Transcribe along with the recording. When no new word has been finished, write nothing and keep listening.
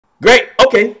Great.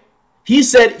 Okay. He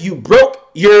said you broke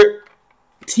your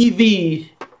TV.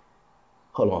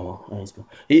 Hold on.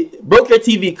 He broke your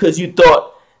TV because you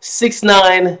thought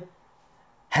 6ix9ine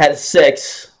had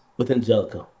sex with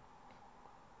Angelica.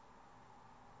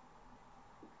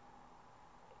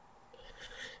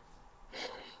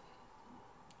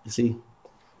 You see?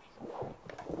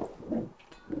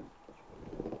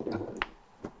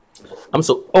 I'm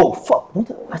so. Oh fuck!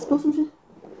 I spilled some shit.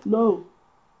 No.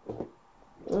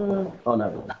 Oh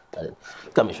no!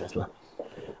 Got me stressed.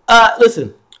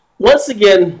 Listen. Once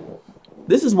again,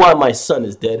 this is why my son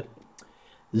is dead.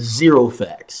 0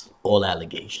 facts, all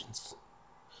allegations.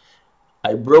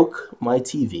 I broke my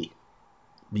TV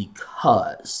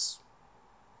because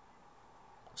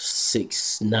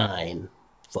 6ix9ine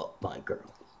fucked my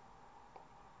girl.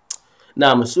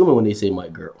 Now I'm assuming when they say my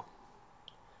girl,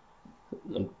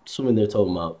 I'm assuming they're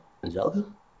talking about Angelica.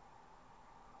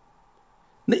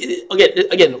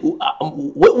 Again,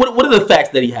 what are the facts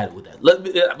that he had with that?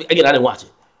 Again, I didn't watch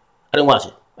it.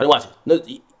 No,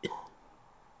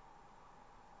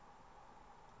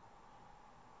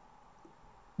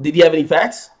 did he have any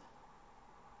facts?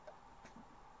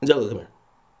 Angelica, come here.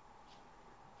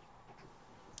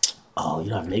 Oh, you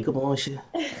don't have makeup on and shit?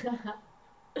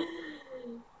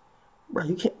 Bro,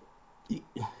 you can't.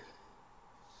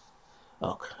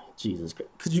 Okay, Jesus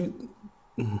Christ. Could you.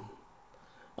 All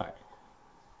right.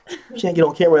 You can't get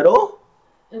on camera at all?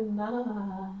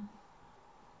 Nah.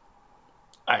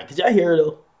 All right, could y'all hear her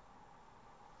though?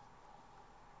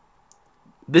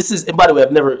 This is, and by the way,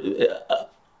 I've never.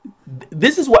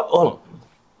 This is what. Hold on.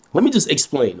 Let me just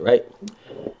explain, right?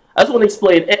 I just want to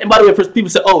explain. And by the way, first people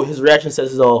say, "Oh, his reaction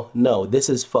says it's all." No, this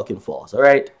is fucking false. All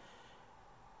right.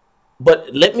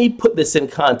 But let me put this in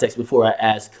context before I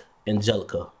ask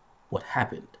Angelica what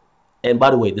happened. And by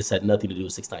the way, this had nothing to do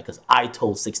with 6ix9ine because I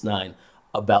told 6ix9ine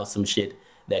about some shit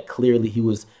that clearly he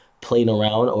was playing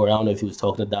around, or I don't know if he was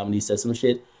talking to Dom and he said some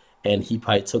shit and he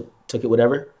probably took it,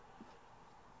 whatever.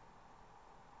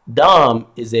 Dom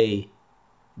is a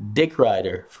dick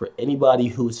rider for anybody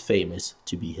who's famous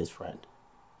to be his friend.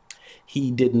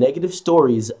 He did negative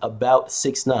stories about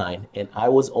 6ix9ine, and I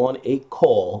was on a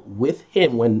call with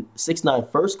him when 6ix9ine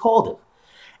first called him.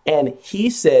 And he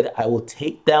said, I will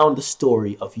take down the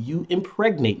story of you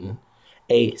impregnating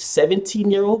a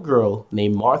 17-year-old girl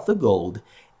named Martha Gold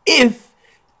if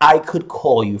I could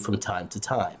call you from time to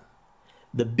time.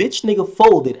 The bitch nigga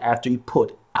folded after he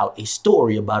put out a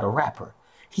story about a rapper.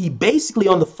 He basically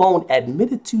on the phone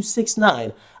admitted to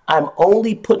 6ix9ine, I'm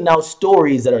only putting out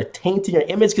stories that are tainting your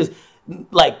image because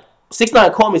like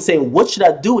 6ix9ine called me saying, what should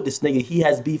I do with this nigga? He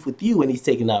has beef with you and he's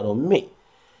taking out on me.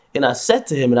 And I said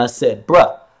to him, and I said,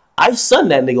 bruh, I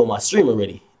sunned that nigga on my stream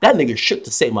already. That nigga shook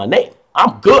to say my name.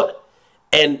 I'm good.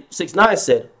 And 6ix9ine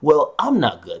said, well, I'm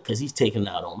not good because he's taking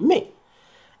out on me.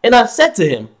 And I said to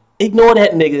him, ignore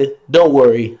that nigga. Don't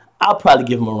worry. I'll probably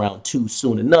give him around 2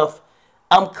 soon enough.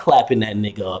 I'm clapping that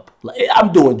nigga up. Like,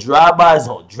 I'm doing drive-bys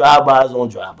on drive-bys on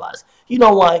drive-bys. You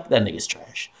know why? That nigga's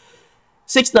trash.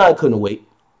 6ix9ine couldn't wait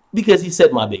because he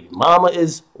said my baby mama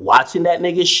is watching that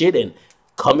nigga shit and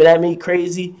coming at me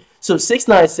crazy. So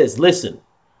 6ix9ine says, listen,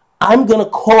 I'm going to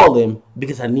call him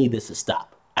because I need this to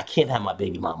stop. I can't have my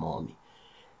baby mama on me.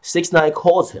 6ix9ine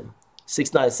calls him.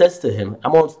 6ix9ine says to him,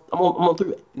 I'm on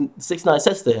through it. 6ix9ine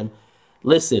says to him,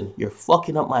 listen, you're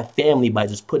fucking up my family by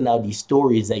just putting out these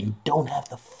stories that you don't have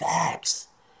the facts.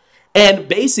 And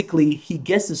basically, he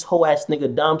gets this whole ass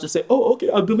nigga Dom to say, oh, okay,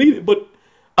 I'll delete it, but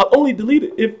I'll only delete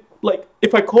it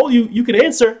if I call you, you can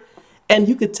answer. And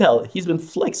you could tell he's been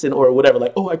flexing or whatever,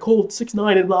 like, oh, I called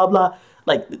 6ix9ine and blah, blah.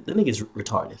 Like, the nigga's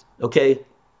retarded, okay?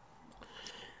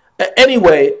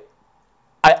 Anyway,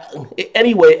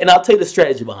 and I'll tell you the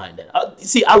strategy behind that.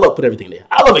 See, I love putting everything there.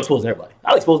 I love exposing everybody.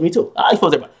 I'll expose me too. I'll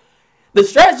expose everybody. The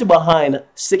strategy behind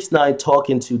 6ix9ine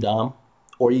talking to Dom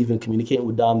or even communicating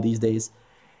with Dom these days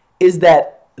is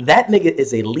that nigga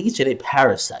is a leech and a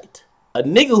parasite. A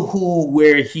nigga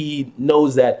where he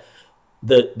knows that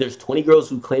there's 20 girls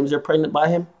who claims they're pregnant by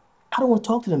him. I don't want to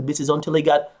talk to them bitches until they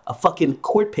got a fucking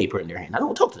court paper in their hand. I don't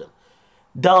want to talk to them.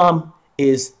 Dom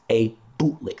is a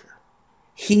bootlicker.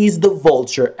 He's the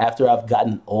vulture after I've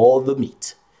gotten all the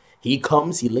meat. He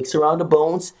comes, he licks around the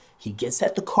bones, he gets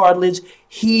at the cartilage,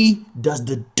 he does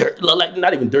the dirt, like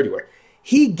not even dirty work.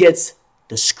 He gets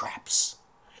the scraps.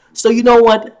 So you know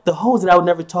what? The hoes that I would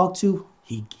never talk to,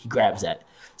 he grabs at.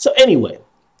 So anyway,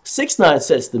 6ix9ine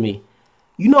says to me,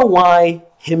 you know why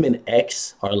him and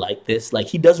X are like this? Like,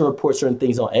 he doesn't report certain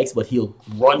things on X, but he'll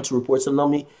run to report something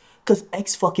on me. Because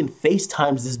X fucking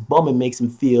FaceTimes this bum and makes him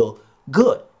feel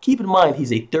good. Keep in mind,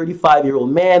 he's a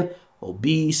 35-year-old man,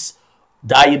 obese,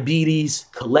 diabetes,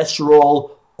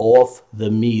 cholesterol, off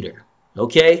the meter.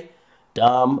 Okay?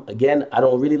 Again, I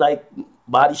don't really like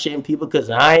body shaming people because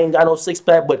I ain't got no six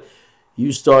pack, but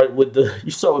you start with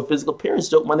physical appearance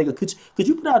joke, my nigga. Could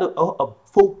you put out a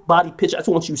full body picture? I just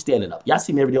want you standing up. Y'all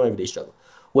see me every day on Everyday Struggle.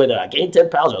 Whether I gain 10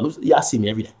 pounds or I lose, y'all see me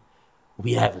every day.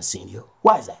 We haven't seen you.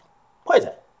 Why is that? Why is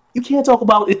that? You can't talk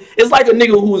about it. It's like a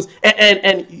nigga who's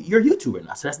and you're a YouTuber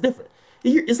now, so that's different.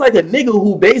 It's like a nigga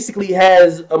who basically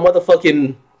has a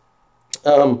motherfucking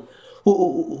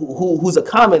who's a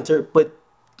commenter but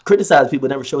criticizes people,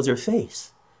 never shows their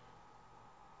face.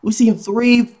 We've seen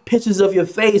 3 pictures of your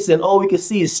face and all we can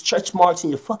see is stretch marks in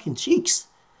your fucking cheeks.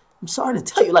 I'm sorry to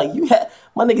tell you, like, you had,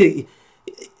 my nigga,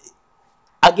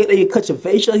 I get that you cut your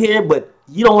facial hair, but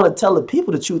you don't want to tell the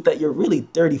people the truth that you're really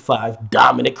 35,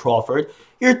 Dominic Crawford.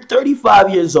 You're 35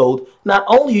 years old. Not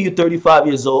only are you 35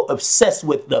 years old, obsessed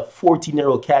with the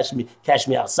 14-year-old Cash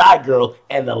Me Outside girl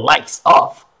and the lights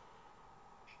off,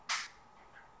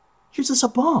 you're just a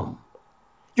bum.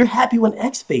 You're happy when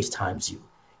X FaceTimes you.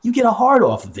 You get a heart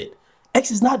off of it. X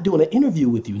is not doing an interview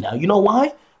with you now. You know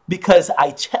why? Because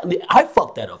I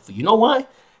fucked that up for you. You know why?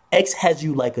 X has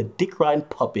you like a dick riding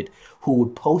puppet who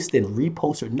would post and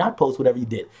repost or not post whatever you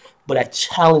did. But I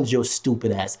challenge your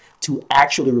stupid ass to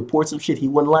actually report some shit he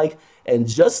wouldn't like. And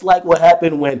just like what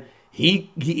happened when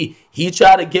he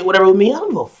tried to get whatever with me, I don't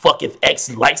give a fuck if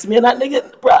X likes me or not,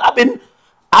 nigga. Bro,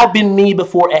 I've been me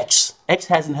before X. X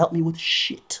hasn't helped me with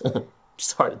shit.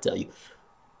 Sorry to tell you.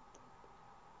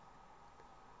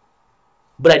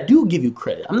 But I do give you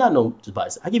credit. I'm not no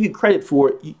bias. I give you credit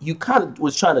for you kind of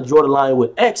was trying to draw the line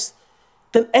with X.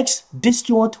 Then X dissed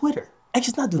you on Twitter. X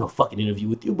is not doing a fucking interview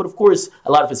with you. But of course,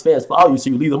 a lot of his fans follow you, so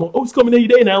you leave them. Oh, he's coming any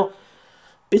day now.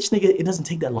 Bitch, nigga, it doesn't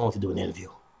take that long to do an interview.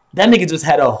 That nigga just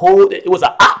had it was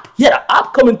an op. He had an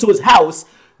op come into his house,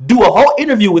 do a whole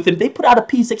interview with him. They put out a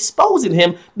piece exposing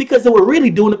him because they were really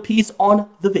doing a piece on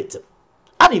the victim.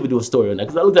 I didn't even do a story on that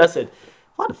because I looked at it and said,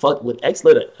 why the fuck would X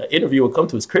let an interviewer come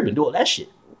to his crib and do all that shit?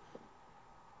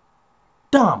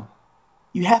 Dom,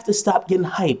 you have to stop getting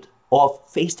hyped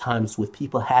off FaceTimes with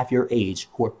people half your age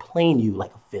who are playing you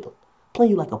like a fiddle,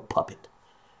 playing you like a puppet.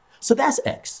 So that's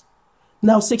X.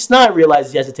 Now 6ix9ine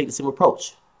realizes he has to take the same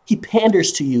approach. He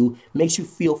panders to you, makes you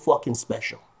feel fucking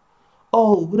special.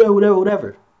 Oh,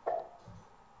 whatever.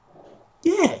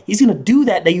 Yeah, he's gonna do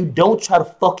that you don't try to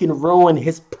fucking ruin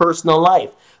his personal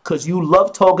life. Cause you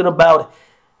love talking about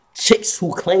chicks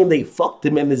who claim they fucked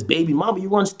him and his baby mama. You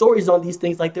run stories on these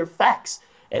things like they're facts.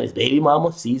 And his baby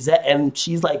mama sees that and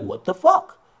she's like, what the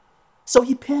fuck? So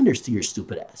he panders to your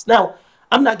stupid ass. Now,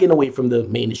 I'm not getting away from the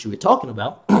main issue we're talking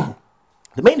about.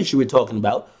 The main issue we're talking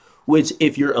about, which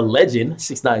if you're a legend,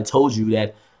 6ix9ine told you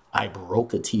that I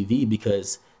broke a TV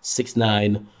because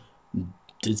 6ix9ine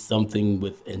did something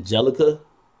with Angelica.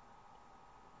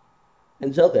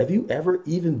 Angelica, have you ever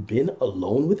even been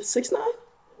alone with 6ix9ine?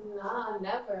 Nah,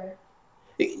 never.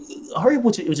 Hurry up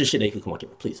with your shit. They can come on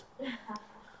camera, please.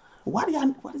 Why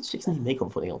did chicks need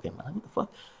makeup for they on camera? What the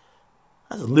fuck?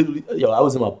 I was literally, I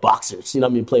was in my boxers, you know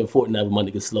what I mean, playing Fortnite with my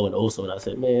nigga Slow and Oso, and I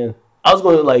said, man, I was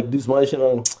going to like do some other shit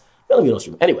on, let me get on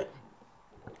stream. Anyway,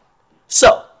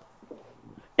 so,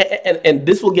 and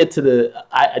this will get to the,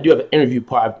 I do have an interview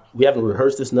part. We haven't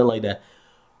rehearsed this, nothing like that.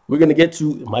 We're going to get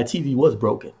to, my TV was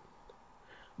broken,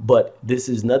 but this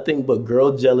is nothing but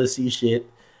girl jealousy shit.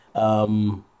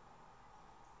 Put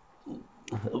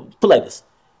like this,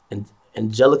 and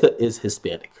Angelica is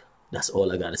Hispanic. That's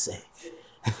all I gotta say.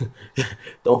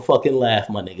 Don't fucking laugh,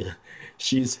 my nigga.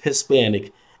 She's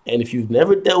Hispanic. And if you've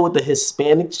never dealt with a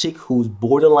Hispanic chick who's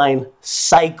borderline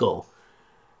psycho,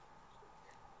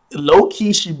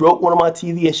 low-key, she broke one of my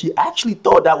TV and she actually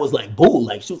thought that was like bull.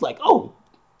 Like, she was like, oh,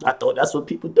 I thought that's what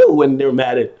people do when they're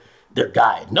mad at their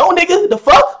guy. No, nigga, the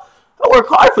fuck? I work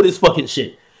hard for this fucking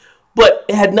shit. But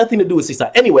it had nothing to do with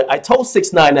 6ix9ine. Anyway, I told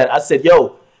 6ix9ine that. I said,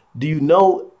 yo, do you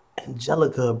know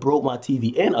Angelica broke my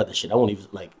TV and other shit? I won't even,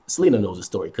 like, Selena knows the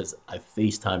story because I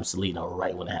FaceTimed Selena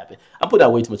right when it happened. I put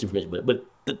out way too much information, but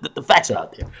the facts are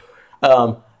out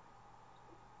there.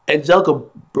 Angelica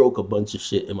broke a bunch of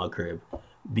shit in my crib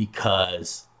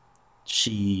because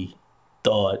she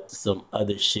thought some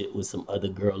other shit with some other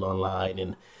girl online.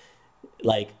 And,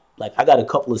 like I got a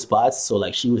couple of spots, so,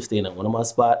 like, she was staying at one of my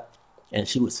spots, and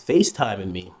she was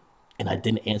FaceTiming me, and I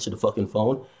didn't answer the fucking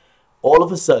phone. All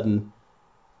of a sudden,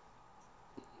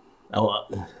 I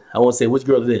won't say which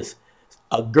girl it is.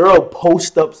 A girl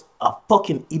post up, a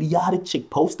fucking idiotic chick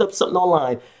post up something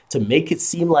online to make it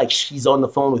seem like she's on the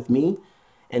phone with me.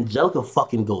 Angelica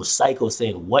fucking goes psycho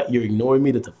saying, what, you're ignoring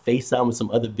me to FaceTime with some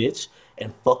other bitch?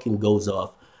 And fucking goes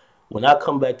off. When I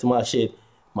come back to my shit,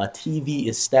 My TV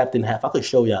is snapped in half. I could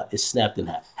show y'all. It's snapped in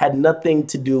half. Had nothing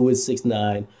to do with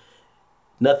 6ix9ine.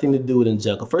 Nothing to do with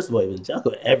Angelica. First of all, if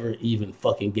Angelica ever even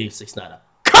fucking gave 6ix9ine a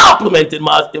compliment in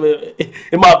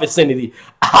my vicinity,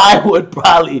 I would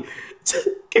probably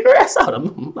kick her ass out.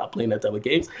 I'm not playing that type of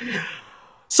games.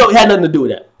 So it had nothing to do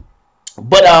with that.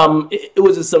 But it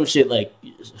was just some shit like,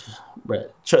 bruh,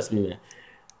 trust me, man.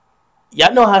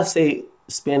 Y'all know how to say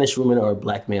Spanish women are a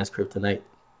black man's kryptonite?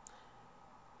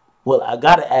 Well, I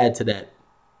gotta add to that,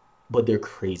 but they're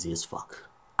crazy as fuck.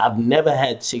 I've never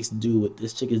had chicks do what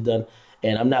this chick has done,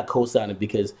 and I'm not co-signing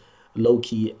because low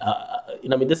key, I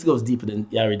mean, this goes deeper than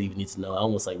y'all really even need to know. I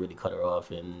almost like really cut her off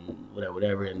and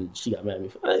whatever, and she got mad at me.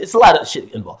 It's a lot of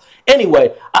shit involved.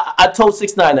 Anyway, I told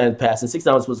 6ix9ine that in passing.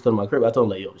 6ix9ine was supposed to come to my crib. I told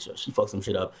him like, yo, she fucked some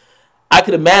shit up. I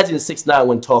could imagine 6ix9ine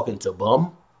when talking to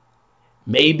Bum,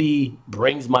 maybe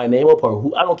brings my name up, or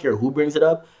who, I don't care who brings it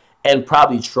up, and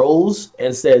probably trolls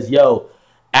and says, yo,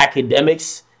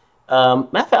 academics. Matter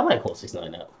of fact, I might call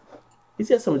 6ix9ine out. He's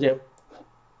got some jam.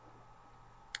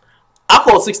 I'll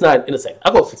call 6ix9ine in a second.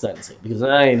 I'll call 6ix9ine in a second because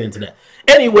I ain't into that.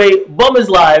 Anyway, Bum is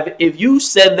live. If you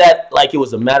said that like it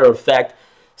was a matter of fact,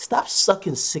 stop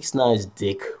sucking 6ix9ine's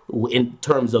dick in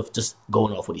terms of just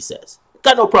going off what he says.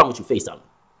 Got no problem with you FaceTime.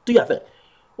 Do your thing.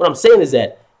 What I'm saying is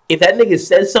that if that nigga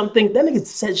says something, that nigga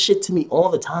says shit to me all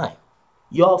the time.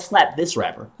 Y'all slap this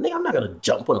rapper. Nigga, I'm not gonna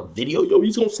jump on a video. Yo,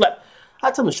 he's gonna slap.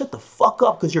 I tell him, shut the fuck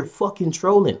up because you're fucking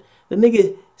trolling. The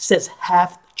nigga says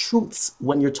half truths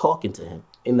when you're talking to him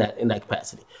in that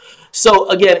capacity. So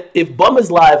again, if Bum is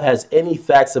Live has any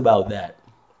facts about that,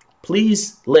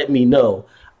 please let me know.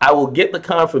 I will get the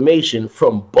confirmation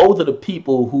from both of the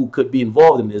people who could be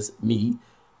involved in this, me,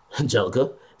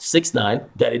 Angelica, 6ix9ine,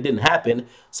 that it didn't happen.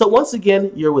 So once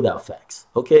again, you're without facts,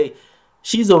 okay?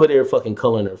 She's over there fucking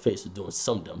coloring her face or doing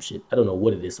some dumb shit. I don't know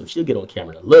what it is, so she'll get on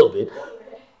camera in a little bit.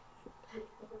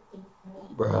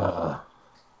 Bruh.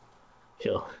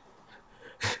 Yo.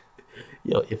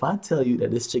 Yo, if I tell you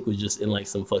that this chick was just in like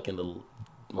some fucking little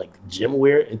like gym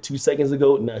wear and 2 seconds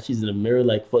ago, now she's in the mirror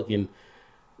like fucking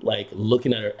like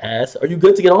looking at her ass. Are you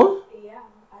good to get on? Yeah.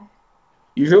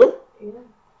 You sure? Yeah.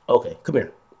 Okay, come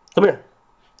here. Come here.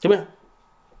 Come here.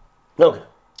 Okay.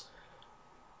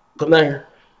 Come down here.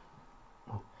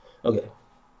 Okay.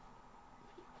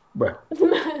 Bruh.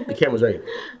 The camera's right here.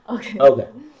 Okay. Okay.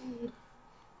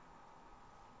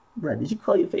 Bruh, did you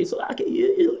call your face so I can,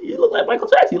 you look like Michael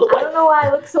Jackson. You look like, I don't know why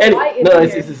I look so anyway, white in no,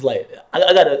 here. it's just like I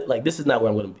gotta like this is not where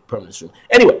I'm gonna be permanent stream.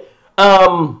 Anyway,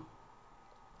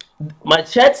 my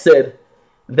chat said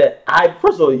that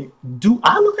first of all, do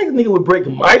I look like a nigga would break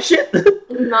my shit?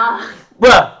 Nah.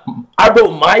 Bruh, I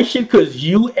broke my shit because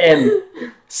you and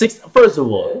first of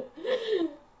all.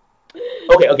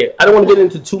 Okay. I don't want to get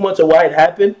into too much of why it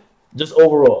happened, just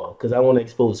overall, because I want to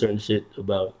expose certain shit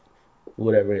about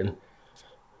whatever, and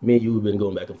me and you have been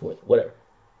going back and forth, whatever.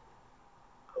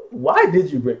 Why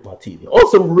did you break my TV?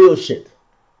 On some real shit.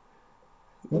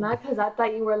 Not because I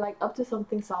thought you were like up to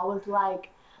something, so I was like,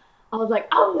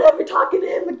 I'm never talking to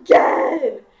him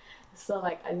again. So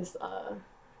like I just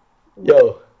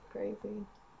Yo, crazy.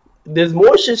 there's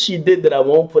more shit she did that I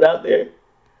won't put out there.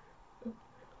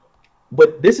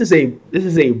 But this is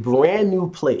a brand new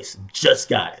place. Just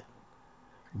got it.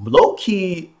 Low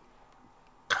key,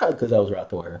 because I was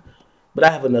rocking with her. But I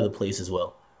have another place as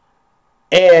well.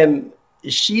 And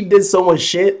she did so much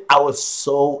shit. I was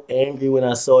so angry when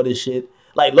I saw this shit.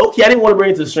 Like, low key, I didn't want to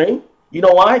bring it to the stream. You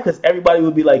know why? Because everybody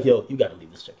would be like, yo, you got to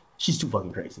leave this chick. She's too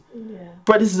fucking crazy. Yeah.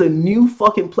 Bro, this is a new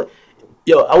fucking place.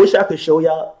 Yo, I wish I could show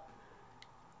y'all.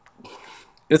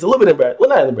 It's a little bit embarrassing. Well,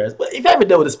 not embarrassing, but if you ever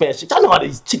dealt with a Spanish chick, I know how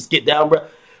these chicks get down, bro.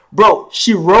 Bro,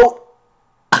 she wrote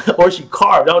or she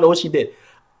carved. I don't know what she did.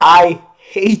 I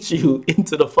hate you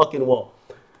into the fucking wall.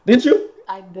 Didn't you?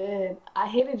 I did. I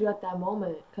hated you at that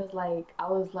moment because like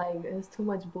I was like, it's too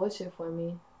much bullshit for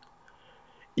me.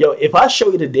 Yo, if I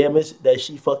show you the damage that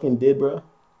she fucking did, bro,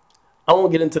 I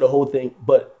won't get into the whole thing,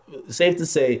 but safe to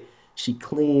say she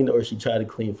cleaned or she tried to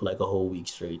clean for like a whole week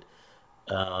straight.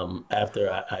 After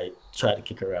I tried to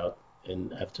kick her out,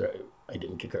 and after I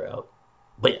didn't kick her out.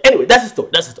 But anyway, that's the story.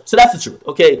 So that's the truth.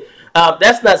 Okay,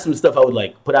 that's not some stuff I would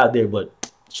like put out there,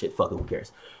 but shit, fuck it, who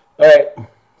cares? All right.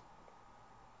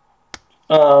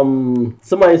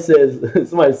 Somebody said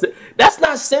that's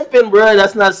not simping, bro.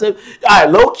 That's not simp. All right,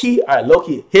 low key.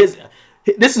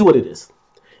 This is what it is.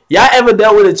 Y'all ever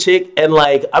dealt with a chick and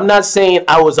like I'm not saying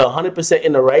I was 100%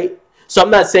 in the right, so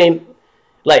I'm not saying.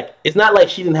 Like, it's not like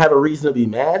she didn't have a reason to be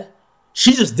mad.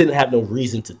 She just didn't have no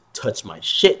reason to touch my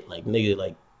shit. Like, nigga,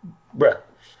 like, bruh.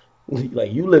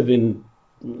 Like, you live in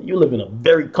a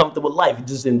very comfortable life. You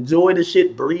just enjoy the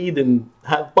shit, breathe, and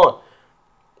have fun.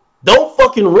 Don't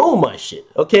fucking ruin my shit,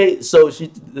 okay? So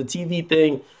the TV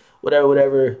thing,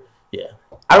 whatever. Yeah,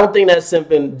 I don't think that's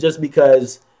simping just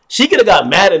because she could have got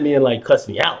mad at me and like cussed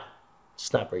me out.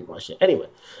 She's not breaking my shit. Anyway,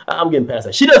 I'm getting past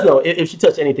that. She does know if she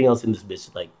touched anything else in this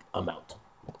bitch, like I'm out.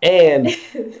 And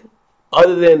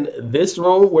other than this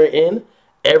room we're in,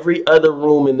 every other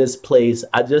room in this place,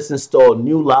 I just installed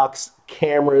new locks,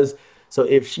 cameras. So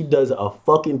if she does a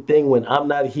fucking thing when I'm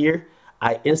not here,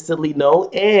 I instantly know.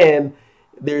 And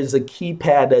there's a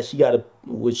keypad that she got to,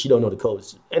 which she don't know the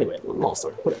codes. Anyway, long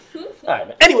story. Whatever. All right,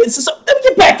 man. Anyway, so let me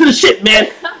get back to the shit, man.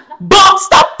 Bob,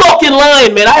 stop fucking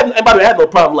lying, man. By the way, I have no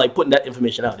problem like putting that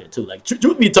information out there too. Like,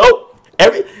 truth be told,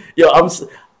 I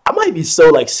might be so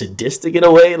like sadistic in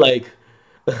a way, like.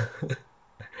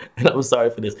 And I'm sorry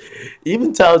for this.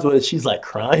 Even times when she's like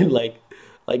crying, like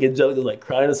Angelica's like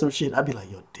crying or some shit, I'd be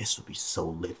like, yo, this would be so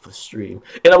lit for stream.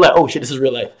 And I'm like, oh shit, this is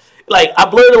real life. Like, I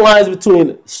blur the lines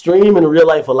between stream and real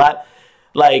life a lot.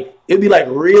 Like, it'd be like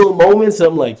real moments. And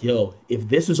I'm like, yo, if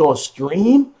this was on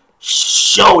stream,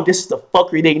 show this is the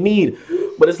fuckery they need.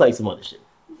 But it's like some other shit.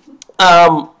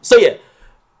 So yeah.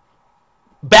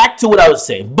 Back to what I was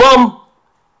saying. Bum,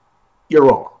 you're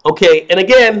wrong. Okay, and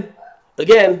again,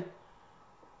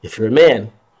 if you're a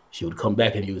man, she would come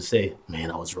back and you would say,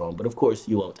 man, I was wrong. But of course,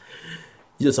 you won't.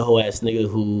 You're just a whole ass nigga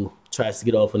who tries to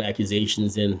get off on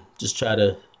accusations and just try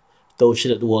to throw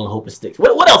shit at the wall and hope it sticks.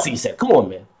 What else he said? Come on,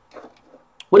 man.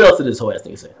 What else did this whole ass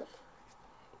nigga say?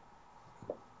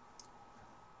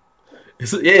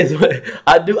 Yeah,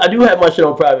 I do have my shit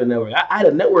on private network. I had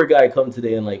a network guy come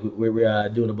today and like we're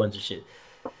doing a bunch of shit.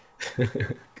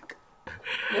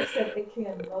 They said they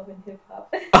can't love and hip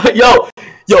hop.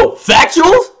 Yo,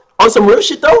 factuals on some real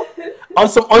shit though. on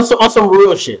some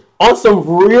real shit. On some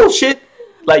real shit.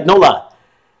 Like, no lie.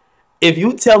 If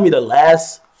you tell me the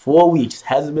last 4 weeks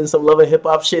hasn't been some love and hip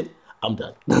hop shit, I'm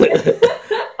done.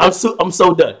 I'm so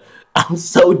done. I'm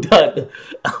so done.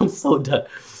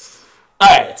 All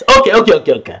right. Okay. All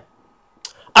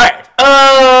right.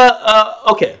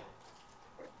 Okay.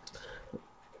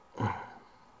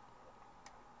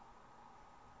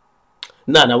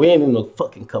 Nah, we ain't even no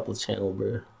fucking couple channel,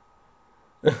 bro.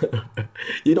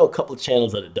 You know, a couple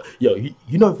channels are the yo. You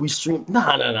know, if we stream,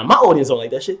 nah. My audience don't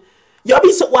like that shit. Yo, I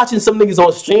be watching some niggas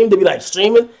on stream. They be like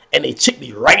streaming, and they chick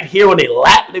be right here on their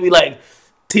lap. They be like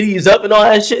titties up and all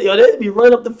that shit. Yo, they be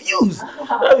running up the fuse.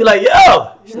 I be like,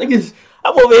 yo, these niggas.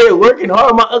 I'm over here working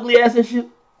hard on my ugly ass and shit.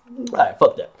 All right,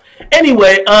 fuck that.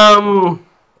 Anyway,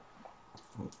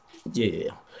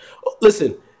 yeah.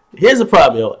 Listen. Here's the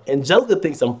problem, yo. Angelica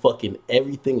thinks I'm fucking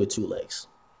everything with 2 legs.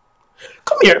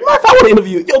 Come here, man. If I want to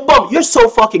interview you, yo, Bum, you're so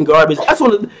fucking garbage. I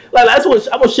want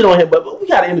to shit on him, but we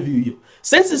gotta interview you.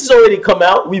 Since this has already come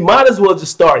out, we might as well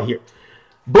just start here.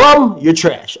 Bum, you're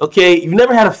trash. Okay, you've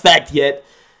never had a fact yet,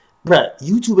 bruh.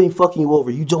 YouTube ain't fucking you over.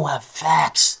 You don't have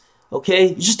facts.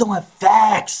 Okay, you just don't have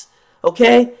facts.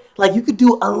 Okay, like you could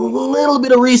do a little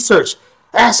bit of research,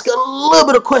 ask a little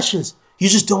bit of questions. You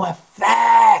just don't have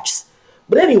facts.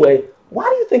 But anyway, why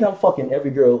do you think I'm fucking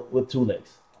every girl with 2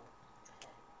 legs?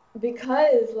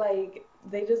 Because, like,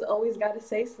 they just always got to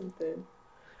say something.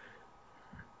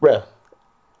 Bruh.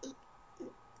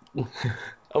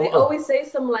 They always say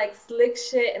some, like, slick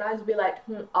shit, and I just be like,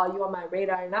 oh, you on my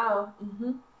radar now?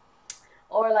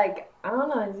 Or, like, I don't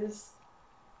know,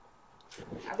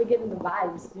 I be getting the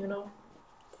vibes, you know?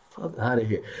 Fuck out of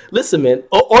here. Listen, man,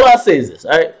 all I'll say is this,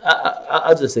 all right?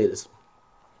 I'll just say this.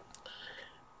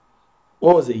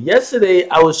 What was it? Yesterday,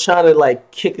 I was trying to, like,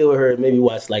 kick it with her and maybe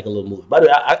watch, like, a little movie. By the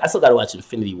way, I still got to watch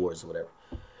Infinity Wars or whatever.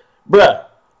 Bruh,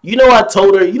 you know I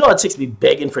told her, you know how chicks be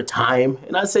begging for time?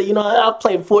 And I said, you know, I was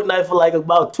playing Fortnite for, like,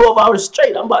 about 12 hours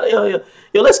straight. I'm about to,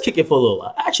 yo, let's kick it for a little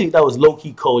while. Actually, that was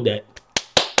low-key code that,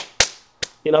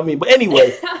 you know what I mean? But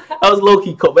anyway, I was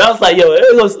low-key code. But I was like, yo,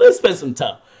 let's spend some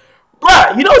time.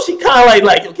 Bruh, you know, she kind of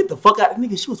like, yo, get the fuck out.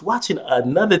 Nigga, she was watching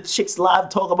another chick's live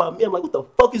talk about me. I'm like, what the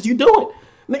fuck is you doing?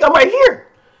 Nigga, I'm right here.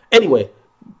 Anyway,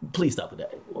 please stop with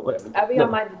that. Whatever. I be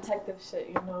on my detective shit,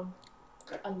 you know,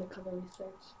 undercover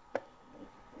research.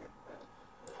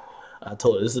 I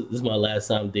told her this is my last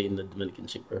time dating the Dominican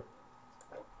chick, bro.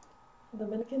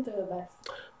 Dominicans are the best.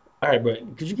 All right, bro.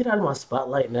 Could you get out of my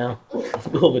spotlight now?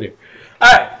 Go over there.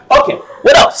 All right. Okay.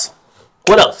 What else,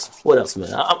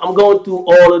 man? I'm going through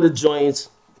all of the joints.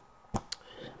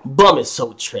 Bum is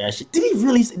so trashy. Did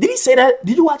he say that?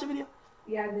 Did you watch the video?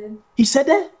 Yeah, I did. He said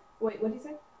that? Wait, what did he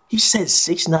say? He said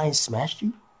 6ix9ine smashed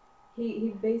you?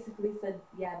 He basically said,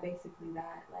 yeah, basically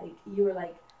that. Like, you were,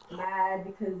 like, mad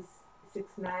because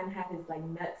 6ix9ine had his, like,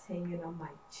 nuts hanging on my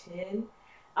chin.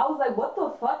 I was like, what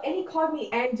the fuck? And he called me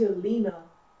Angelina.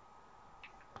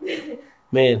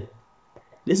 Man,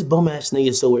 This bum ass nigga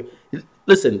is so weird.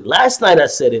 Listen, last night I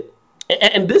said it,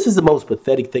 and this is the most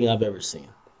pathetic thing I've ever seen.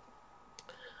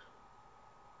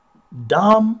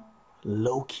 Dom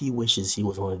low key wishes he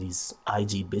was one of these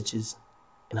IG bitches,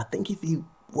 and I think if he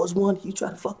was one, he'd try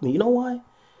to fuck me. You know why?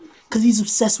 Because he's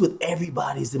obsessed with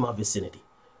everybody's in my vicinity.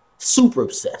 Super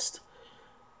obsessed.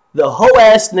 The whole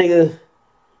ass nigga,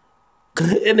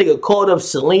 that nigga called up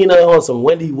Selena on some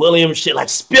Wendy Williams shit, like,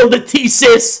 spill the tea,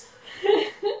 sis.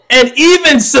 And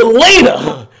even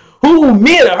Selena, who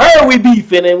me and her we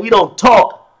beefing and we don't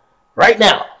talk right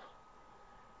now.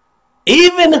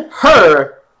 Even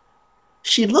her,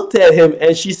 she looked at him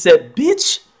and she said,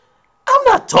 bitch, I'm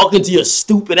not talking to your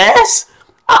stupid ass.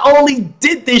 I only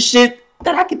did this shit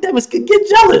that academics could get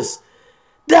jealous.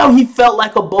 Now he felt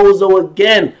like a bozo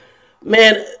again.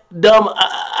 Man, Dumb,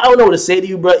 I don't know what to say to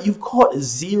you, bro. You've caught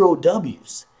 0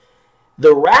 W's.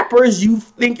 The rappers you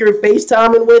think you're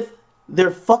FaceTiming with,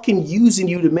 they're fucking using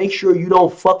you to make sure you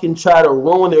don't fucking try to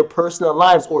ruin their personal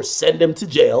lives or send them to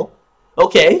jail.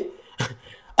 Okay.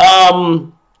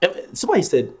 Somebody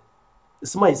said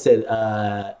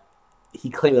he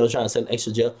claimed I was trying to send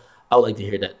extra jail. I would like to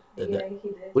hear that. Yeah, he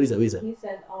did. What he said? He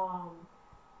said,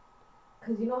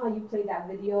 because you know how you played that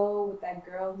video with that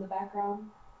girl in the background?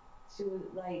 She was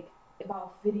like,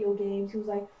 about video games. He was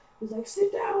like,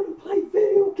 sit down and play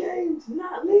video games,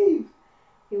 not leave.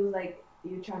 He was like,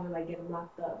 you're trying to like get him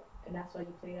locked up, and that's why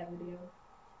you play that video.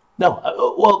 No,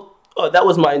 that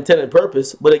was my intended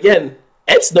purpose. But again,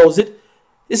 X knows it.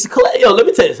 It's yo. Let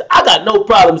me tell you this. I got no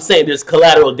problem saying there's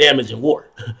collateral damage in war.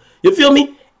 You feel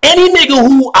me? Any nigga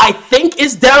who I think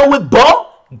is down with bum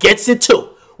gets it too.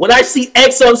 When I see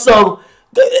X on some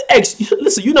X,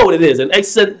 listen, you know what it is. And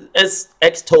X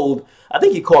told. I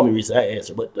think he called me recently. I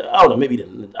answered, but I don't know. Maybe he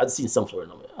didn't. I've seen some Florida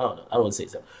number. I don't know. I don't want to say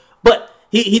something. But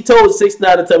he told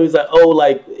 6ix9ine to tell me, he's like, oh,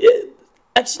 like,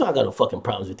 X, you know I got no fucking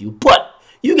problems with you. But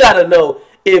you got to know,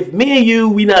 if me and you,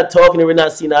 we not talking and we're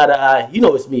not seeing eye to eye, you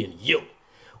know it's me and you.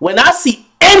 When I see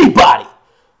anybody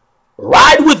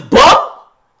ride with bum,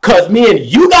 because me and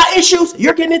you got issues,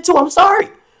 you're getting it too. I'm sorry.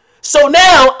 So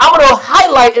now I'm going to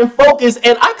highlight and focus,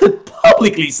 and I could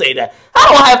publicly say that. I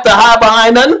don't have to hide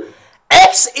behind nothing.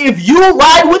 X, if you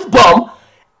ride with bum,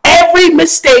 every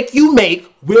mistake you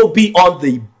make will be on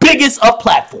the biggest of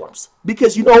platforms.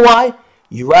 Because you know why?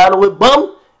 You riding with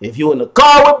bum, if you in the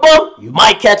car with bum, you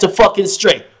might catch a fucking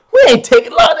stray. We ain't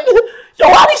taking a lot of niggas. Yo,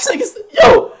 why these niggas?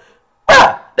 Yo,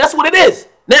 that's what it is.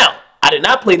 Now, I did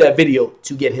not play that video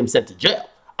to get him sent to jail.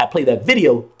 I played that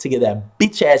video to get that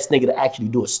bitch ass nigga to actually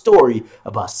do a story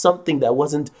about something that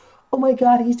wasn't, oh my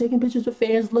God, he's taking pictures with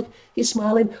fans. Look, he's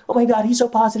smiling. Oh my God, he's so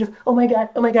positive. Oh my God,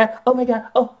 oh my God, oh my God.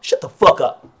 Oh, shut the fuck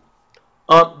up.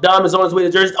 Dom is on his way to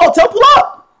Jersey. Oh, tell him pull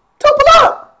up. Tell him pull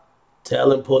up.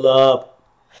 Tell him pull up.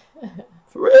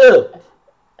 For real.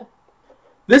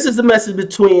 This is the message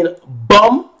between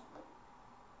Bum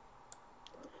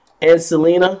and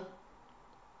Selena.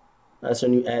 That's her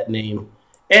new at name.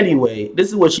 Anyway, this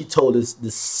is what she told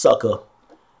this sucker.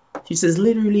 She says,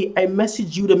 literally, I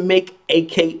messaged you to make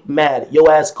AK mad. Yo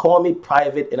ass called me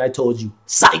private and I told you,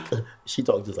 psych. She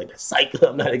talked just like that. Psych,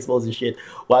 I'm not exposing shit.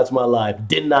 Watch my live.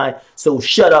 Didn't I? So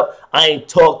shut up. I ain't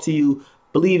talk to you.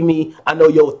 Believe me, I know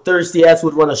your thirsty ass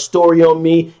would run a story on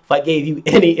me if I gave you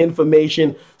any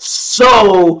information.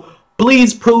 So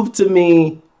please prove to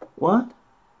me. What?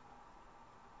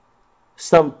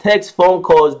 Some text, phone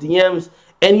calls, DMs,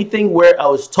 anything where I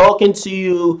was talking to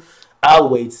you. I'll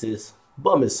wait, sis.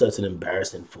 Bum is such an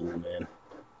embarrassing fool, man.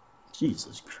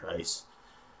 Jesus Christ.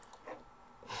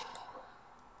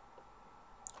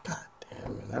 God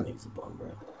damn, man. That nigga's a bum,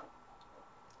 bro.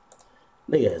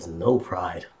 Nigga has no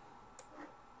pride.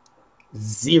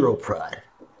 0 pride.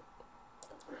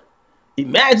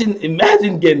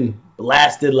 Imagine getting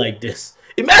blasted like this.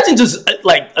 Imagine just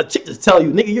like a chick just telling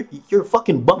you, nigga, you're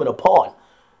fucking bumming a pawn.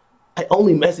 I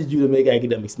only messaged you to make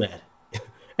academics mad.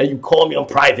 And you call me on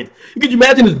private. Could you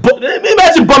imagine this?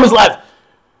 Imagine Bummer's life.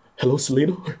 Hello,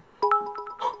 Selena.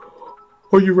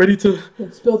 Are you ready to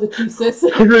spill the tea, sis?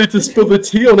 Are you ready to spill the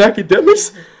tea on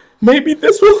academics? Maybe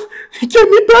this will get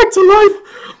me back to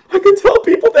life. I can tell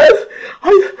people that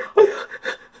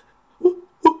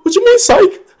what you mean,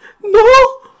 psych?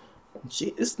 No.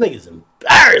 Gee, this nigga's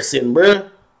embarrassing,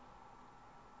 bruh.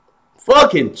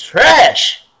 Fucking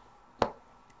trash.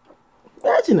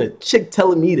 Imagine a chick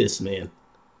telling me this, man.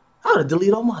 I would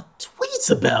delete all my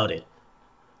tweets about it.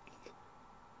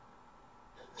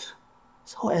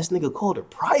 This whole ass nigga called her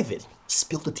private.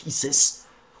 Spill the tea, sis.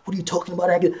 What are you talking about?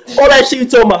 All that shit you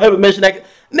told my husband mentioned that.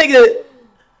 Nigga,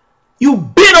 you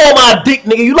bit on my dick,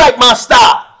 nigga. You like my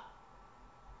style.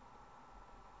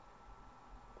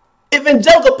 If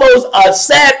Angelica posts a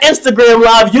sad Instagram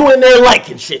live, you in there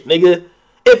liking shit, nigga.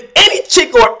 If any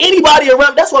chick or anybody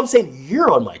around, that's what I'm saying, you're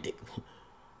on my dick.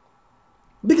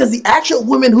 Because the actual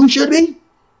women who should be,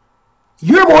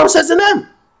 you're more obsessed than them.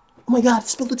 Oh my God,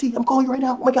 spill the tea. I'm calling you right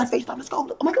now. Oh my God, FaceTime, let's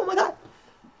go. Oh my God.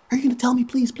 Are you going to tell me,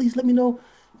 please, let me know.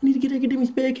 I need to get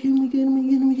academics back. Can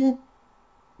we get.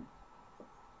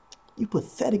 You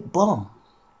pathetic bum.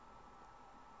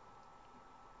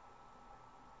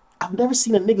 I've never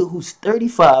seen a nigga who's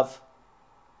 35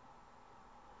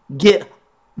 get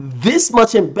this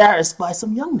much embarrassed by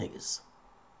some young niggas.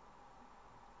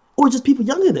 Or just people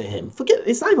younger than him. Forget it.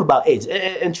 It's not even about age.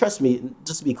 And trust me,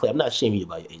 just to be clear, I'm not shaming you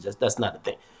about your age. That's not the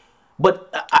thing. But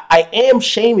I am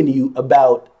shaming you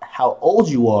about how old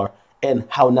you are and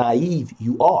how naive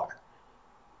you are.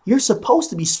 You're supposed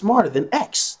to be smarter than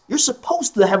X. You're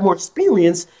supposed to have more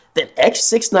experience than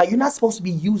X6ix9ine. You're not supposed to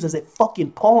be used as a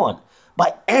fucking pawn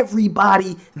by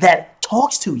everybody that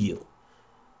talks to you.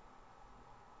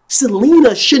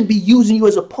 Selena shouldn't be using you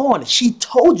as a pawn. She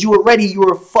told you already you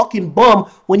were a fucking bum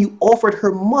when you offered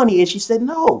her money and she said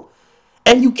no.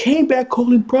 And you came back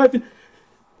calling private.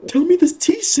 Tell me this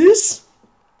tea, sis.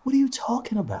 What are you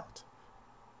talking about?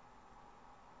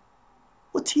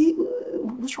 What tea?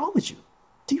 What's wrong with you?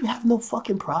 Do you have no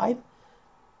fucking pride?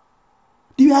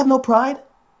 Do you have no pride?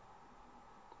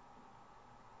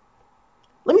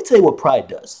 Let me tell you what pride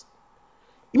does.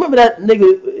 You remember that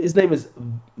nigga, his name is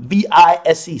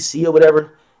VISEC or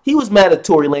whatever? He was mad at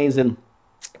Tory Lanez, and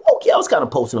okay, I was kind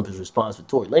of posting up his response for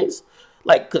Tory Lanez.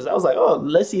 Like, because I was like, oh,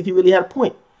 let's see if he really had a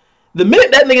point. The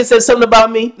minute that nigga said something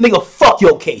about me, nigga, fuck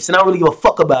your case. And I don't really give a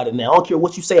fuck about it now. I don't care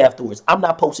what you say afterwards. I'm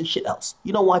not posting shit else.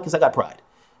 You know why? Because I got pride.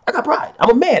 I got pride.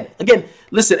 I'm a man. Again,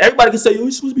 listen, everybody can say, oh,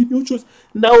 you're supposed to be no choice.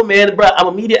 No, man, bro. I'm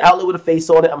a media outlet with a face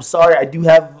on it. I'm sorry. I do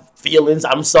have feelings.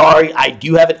 I'm sorry. I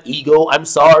do have an ego. I'm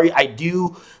sorry. I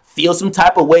do feel some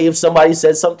type of way if somebody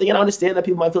says something. And I understand that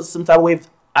people might feel some type of way if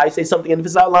I say something. And if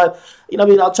it's outlined, you know what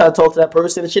I mean? I'll try to talk to that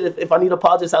person and shit. If I need to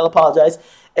apologize, I'll apologize.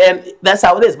 And that's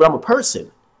how it is. But I'm a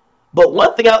person. But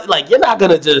one thing, you're not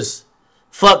going to just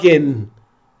fucking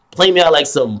play me out like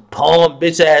some pawn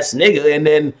bitch ass nigga and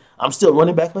then I'm still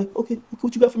running back like, okay,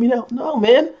 what you got for me now? No,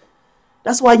 man.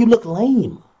 That's why you look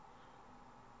lame.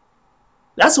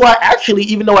 That's why actually,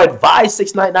 even though I advised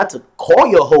 6ix9ine not to call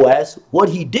your hoe ass, what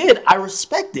he did, I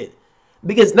respect it.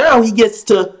 Because now he gets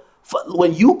to,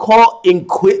 when you call being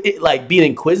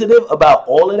inquisitive about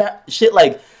all of that shit,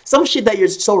 like some shit that you're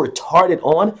so retarded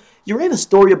on, you're in a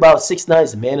story about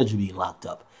 6ix9ine's manager being locked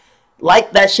up.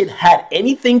 Like that shit had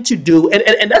anything to do,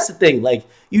 and that's the thing, like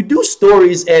you do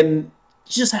stories and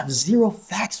just have zero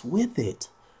facts with it.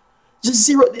 Just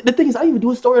zero. The thing is, I even do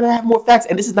a story and I have more facts.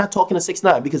 And this is not talking to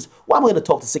 6ix9ine because why am I going to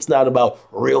talk to 6ix9ine about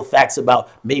real facts about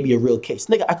maybe a real case?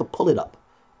 Nigga, I could pull it up.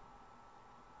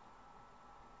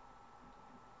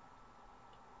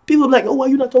 People are like, oh, why are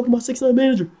you not talking about 6ix9ine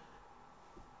manager?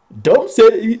 Dumb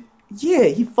said, yeah,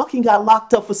 he fucking got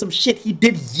locked up for some shit he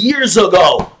did years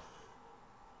ago.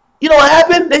 You know what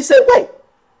happened? They said, wait,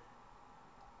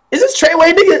 is this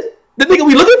Treyway nigga the nigga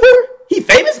we looking for? He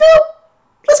famous now?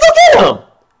 Let's go get him.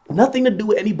 Nothing to do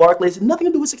with any Barclays. Nothing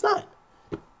to do with 6ix9ine.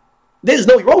 They just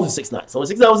know he rolls with 6ix9ine. So when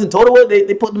 6ix9ine was in total,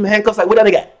 they put them in handcuffs like, what that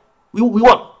nigga at? We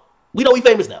won. We know he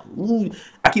famous now.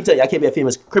 I keep telling you, I can't be a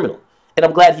famous criminal. And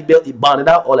I'm glad he bonded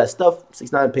out, all that stuff.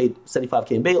 6ix9ine paid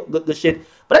 $75K in bail. Good shit.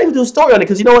 But I didn't even do a story on it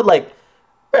because you know what? Like,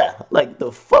 bruh, like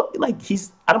the fuck? Like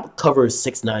I don't cover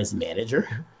 6ix9ine's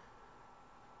manager.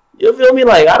 You feel me?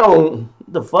 Like, I don't,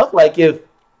 the fuck? Like,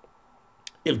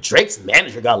 if Drake's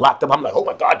manager got locked up, I'm like, oh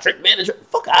my God, Drake manager,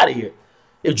 fuck out of here.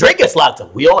 If Drake gets locked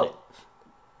up, we on it.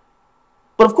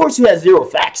 But of course, you had zero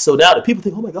facts. So now the people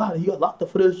think, oh my God, he got locked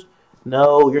up for this.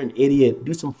 No, you're an idiot.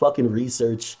 Do some fucking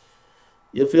research.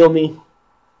 You feel me?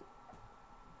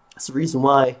 That's the reason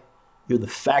why you're the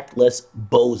factless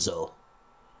bozo.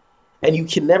 And you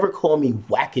can never call me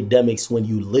whackademics when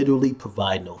you literally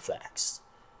provide no facts.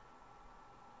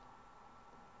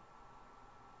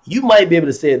 You might be able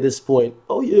to say at this point,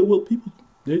 oh yeah, well, people,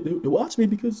 they watch me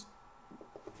because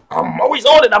I'm always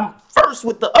on it. I'm first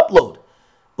with the upload.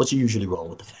 But you're usually wrong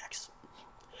with the facts.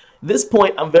 At this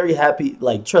point, I'm very happy.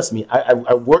 Like, trust me,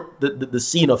 I worked the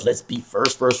scene of let's be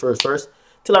first,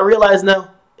 till I realize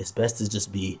now it's best to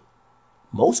just be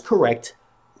most correct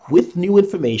with new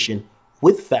information,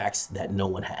 with facts that no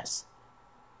one has.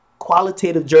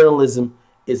 Qualitative journalism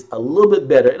is a little bit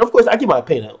better. And of course, I give my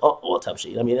opinion on all type of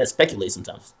shit. I mean, I speculate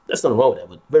sometimes. There's nothing wrong with that,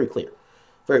 but very clear.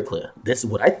 Very clear. This is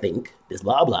what I think. This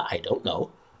blah, blah. I don't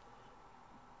know.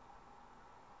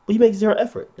 But you make zero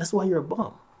effort. That's why you're a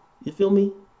bum. You feel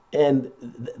me? And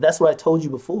that's what I told you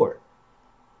before.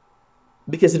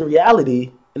 Because in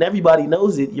reality, and everybody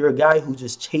knows it. You're a guy who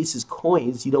just chases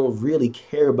coins. You don't really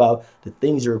care about the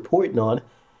things you're reporting on.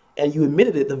 And you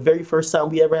admitted it the very first time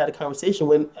we ever had a conversation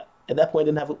when at that point I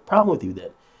didn't have a problem with you then.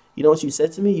 You know what you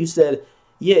said to me? You said,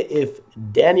 yeah, if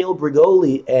Daniel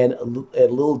Brigoli and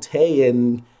Lil Tay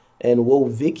and Wo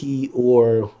Vicky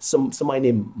or somebody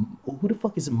named who the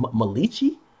fuck is it,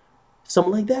 Malichi?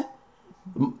 Something like that?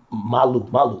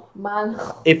 Malu. Man.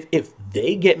 If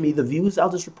they get me the views, I'll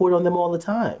just report on them all the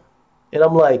time. And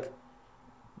I'm like,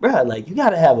 bruh, like you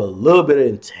gotta have a little bit of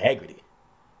integrity.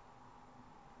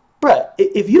 Bruh,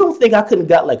 if you don't think I couldn't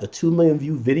got like a 2 million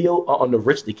view video on the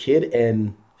Rich the Kid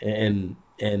and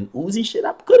Uzi shit,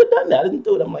 I could have done that. I didn't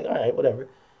do it. I'm like, all right, whatever.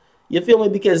 You feel me?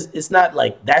 Because it's not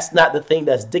like that's not the thing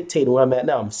that's dictating where I'm at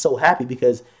now. I'm so happy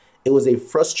because it was a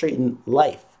frustrating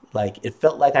life. Like it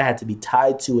felt like I had to be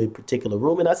tied to a particular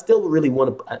room, and I still really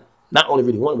want to. Not only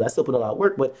really want to, but I still put in a lot of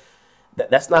work. But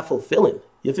that's not fulfilling.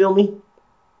 You feel me?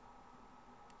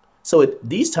 So at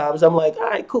these times, I'm like, all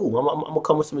right, cool. I'm gonna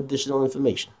come with some additional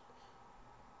information.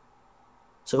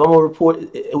 So if I'm gonna report,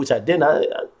 which I didn't,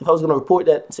 if I was gonna report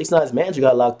that 6ix9ine's manager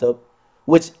got locked up,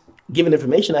 which given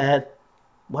information I had,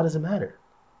 why does it matter?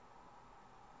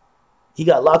 He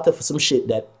got locked up for some shit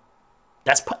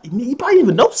that's probably, he probably didn't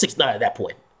even know 6ix9ine at that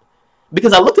point.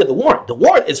 Because I looked at the warrant. The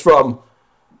warrant's from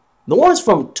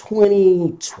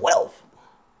 2012.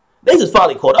 They just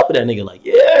finally caught up with that nigga like,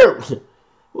 yeah,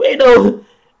 wait no.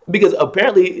 Because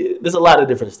apparently there's a lot of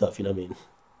different stuff, you know what I mean?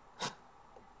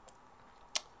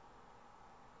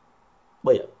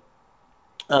 But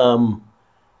yeah.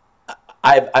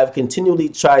 I've continually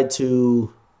tried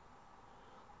to,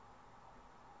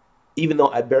 even though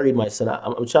I buried my son,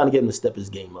 I'm trying to get him to step his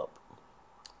game up.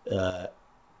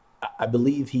 I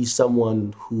believe he's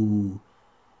someone who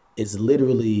is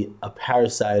literally a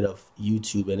parasite of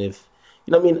YouTube. And if,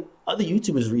 you know what I mean, other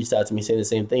YouTubers reached out to me saying the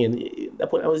same thing. And at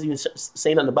that point, I wasn't even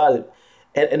saying nothing about it.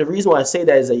 And the reason why I say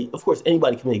that is that, of course,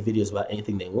 anybody can make videos about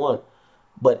anything they want,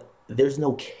 but there's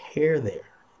no care there.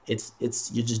 It's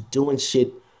you're just doing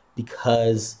shit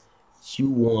because you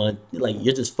want, like,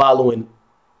 you're just following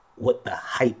what the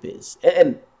hype is.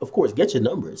 And of course, get your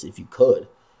numbers if you could.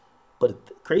 But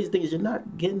the crazy thing is you're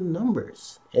not getting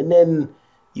numbers. And then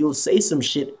you'll say some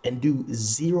shit and do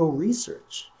zero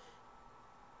research.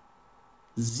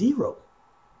 Zero.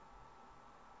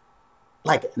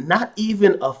 Like, not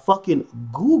even a fucking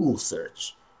Google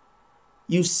search.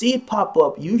 You see it pop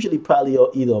up, usually probably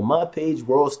either on my page,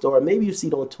 World Star, maybe you see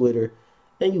it on Twitter,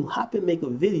 and you hop and make a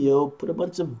video, put a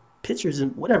bunch of pictures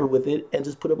and whatever with it, and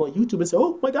just put it on YouTube and say,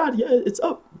 oh my God, yeah, it's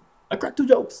up. I cracked 2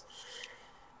 jokes.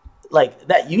 Like,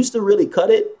 that used to really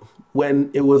cut it when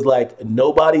it was like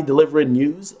nobody delivering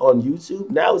news on YouTube.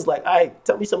 Now it's like, all right,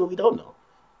 tell me something we don't know.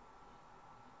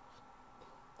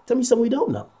 Tell me something we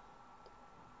don't know.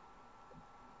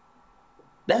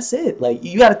 That's it. Like,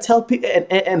 you got to tell people,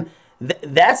 and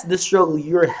that's the struggle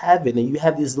you're having. And you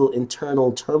have these little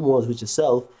internal turmoils with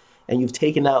yourself, and you've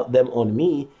taken out them on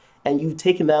me, and you've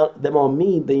taken out them on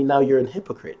me, then now you're a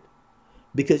hypocrite.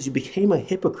 Because you became a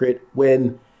hypocrite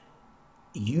when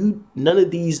none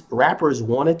of these rappers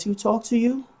wanted to talk to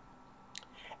you,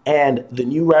 and the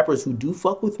new rappers who do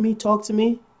fuck with me talk to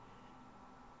me.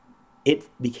 It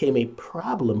became a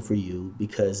problem for you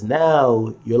because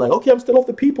now you're like, okay, I'm still off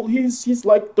the people. He's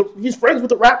friends with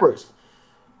the rappers.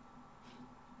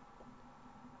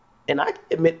 And I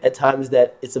admit at times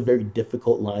that it's a very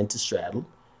difficult line to straddle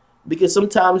because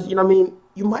sometimes, you know what I mean,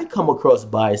 you might come across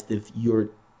biased if you're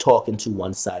talking to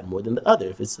one side more than the other,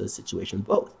 if it's a situation of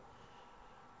both.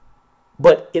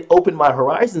 But it opened my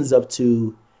horizons up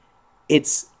to,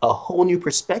 it's a whole new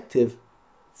perspective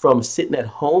from sitting at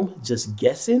home just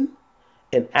guessing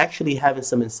and actually having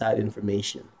some inside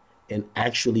information and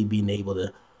actually being able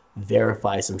to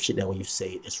verify some shit that when you say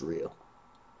it, it's real.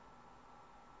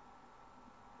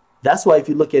 That's why if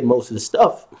you look at most of the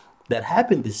stuff that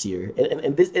happened this year,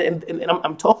 and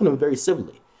I'm talking to them very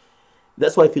civilly.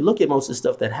 That's why if you look at most of the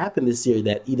stuff that happened this year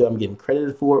that either I'm getting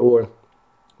credited for or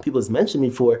people has mentioned me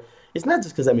for, it's not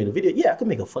just because I made a video. Yeah, I can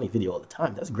make a funny video all the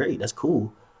time. That's great. That's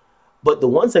cool. But the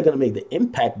ones that are going to make the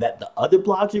impact that the other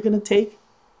blogs are going to take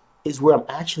is where I'm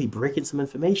actually breaking some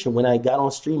information. When I got on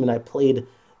stream and I played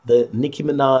the Nicki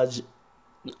Minaj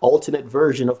alternate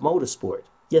version of Motorsport.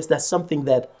 Yes, that's something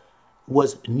that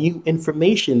was new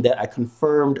information that I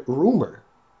confirmed rumor.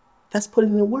 That's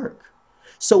putting in work.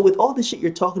 So with all the shit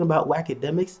you're talking about,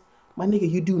 akademiks, my nigga,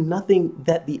 you do nothing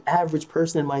that the average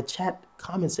person in my chat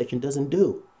comment section doesn't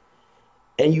do.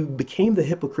 And you became the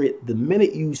hypocrite the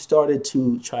minute you started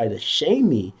to try to shame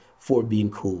me for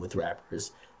being cool with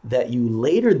rappers that you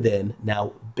later then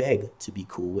now beg to be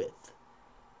cool with.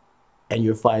 and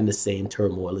you're finding the same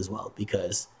turmoil as well.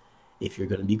 Because if you're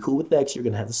gonna be cool with X, you're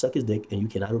gonna have to suck his dick, and you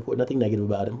cannot report nothing negative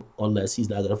about him unless he's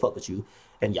not gonna fuck with you.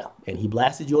 And yeah, and he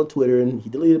blasted you on Twitter, and he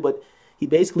deleted, but he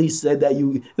basically said that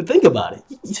you. Think about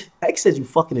it. X says you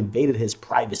fucking invaded his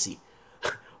privacy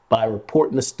by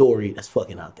reporting a story that's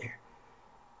fucking out there.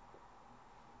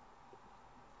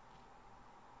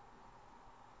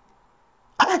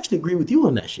 I actually agree with you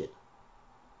on that shit.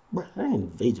 Bro, I didn't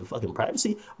invade your fucking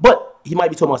privacy. But he might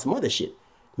be talking about some other shit.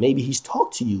 Maybe he's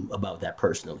talked to you about that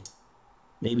personally.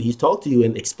 Maybe he's talked to you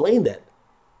and explained that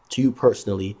to you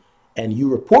personally, and you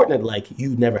reporting it like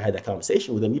you never had that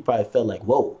conversation with him. You probably felt like,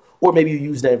 whoa. Or maybe you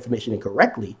used that information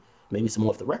incorrectly. Maybe some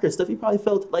off the record stuff. You probably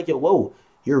felt like, yo, whoa,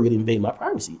 you're really invading my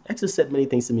privacy. X has said many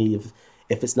things to me.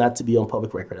 If it's not to be on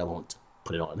public record, I won't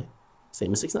put it on it.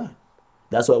 Same as 6ix9ine.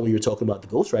 That's why when you're talking about the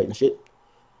ghostwriting shit,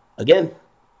 again,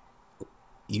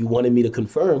 you wanted me to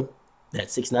confirm that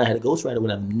 6ix9ine had a ghostwriter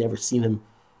when I've never seen him.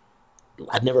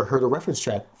 I've never heard a reference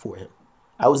track for him.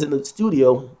 I was in the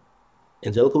studio.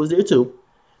 Angelica was there too.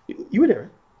 You were there, right?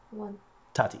 One.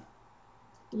 Tati.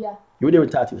 Yeah. You were there when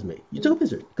Tati was made. You took a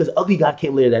picture. Because Ugly God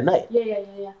came later that night.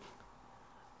 Yeah.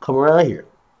 Come around here.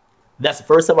 That's the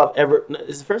first time I've ever... No,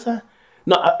 is it the first time?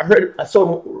 No, I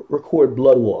saw him record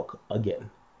Blood Walk again.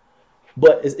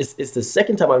 But it's the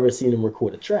second time I've ever seen him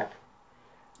record a track.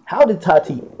 How did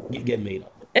Tati get made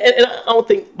up? And I don't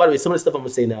think... By the way, some of the stuff I'm going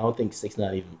to say now, I don't think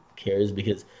 6ix9ine even cares.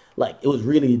 Because, like, it was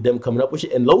really them coming up with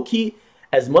shit. And low-key,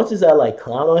 as much as I, like,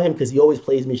 clown on him, because he always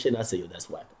plays me shit, and I say, yo, that's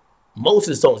whack. Most of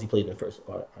the songs he played in first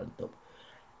are dope.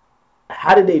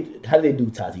 How did they do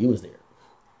Tati? You was there.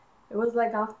 It was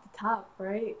like off the top,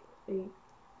 right?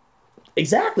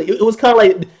 Exactly. It was kind of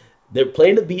like they're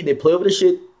playing the beat, they play over the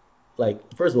shit.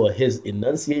 Like, first of all, his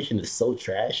enunciation is so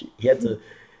trash. He had to,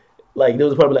 like, there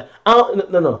was a part like, oh,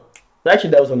 no.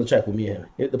 Actually, that was on the track with me and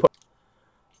him.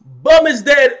 Bum is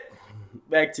dead.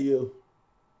 Back to you.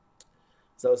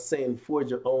 So I was saying, forge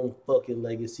your own fucking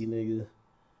legacy, nigga.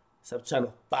 Stop trying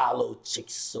to follow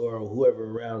chicks or whoever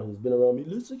around who's been around me.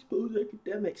 Let's expose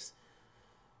academics.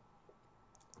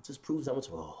 It just proves how much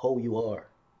of a hoe you are.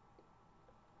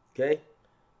 Okay?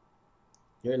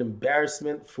 You're an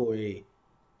embarrassment for a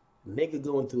nigga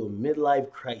going through a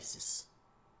midlife crisis.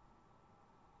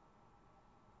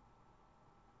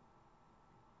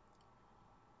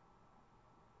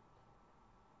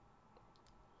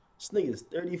 This nigga's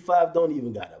 35, don't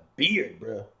even got a beard,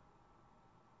 bro.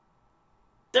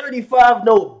 35,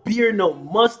 no beard, no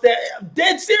mustache. I'm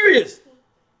dead serious.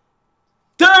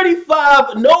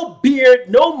 35, no beard,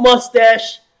 no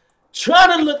mustache.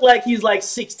 Trying to look like he's like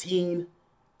 16.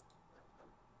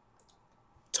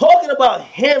 Talking about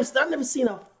hamster. I've never seen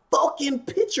a fucking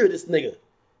picture of this nigga.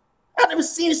 I've never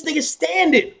seen this nigga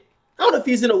standing. I don't know if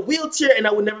he's in a wheelchair, and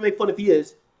I would never make fun if he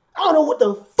is. I don't know what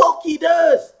the fuck he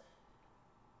does.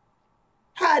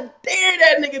 How dare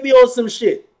that nigga be on some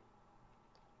shit?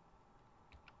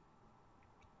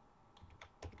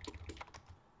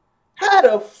 How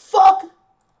the fuck?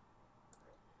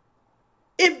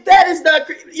 If that is not...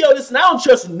 Yo, listen, I don't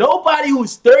trust nobody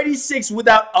who's 36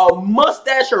 without a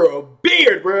mustache or a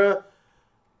beard, bruh.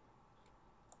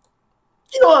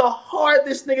 You know how hard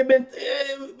this nigga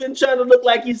been trying to look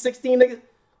like he's 16, nigga?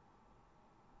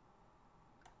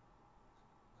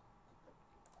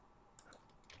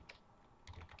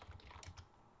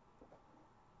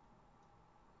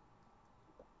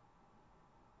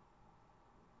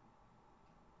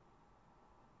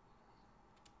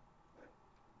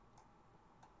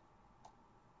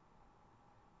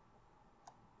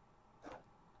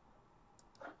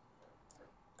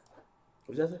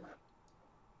 What's that say?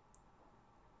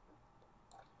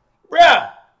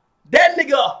 Bruh, that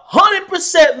nigga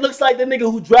 100% looks like the nigga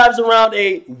who drives around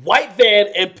a white van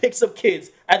and picks up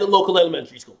kids at the local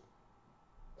elementary school.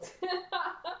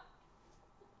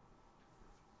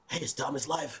 Hey, it's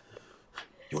Domislive.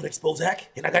 You want to expose Hack?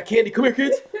 And I got candy. Come here,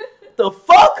 kids. The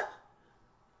fuck?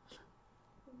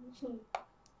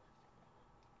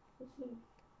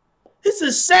 It's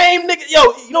the same nigga. Yo,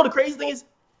 you know the crazy thing is?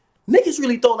 Niggas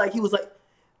really thought like he was like,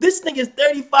 this nigga's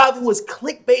 35 who was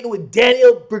clickbaiting with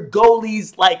Daniel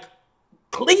Bergoli's like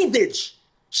cleavage.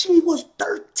 She was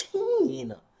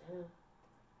 13.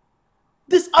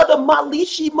 This other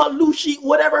Malushi,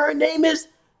 whatever her name is,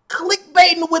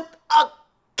 clickbaiting with a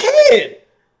kid.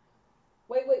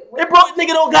 Wait. That bro, nigga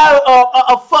don't got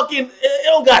a fucking, it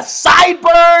don't got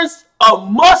sideburns, a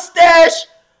mustache.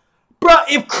 Bro,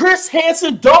 if Chris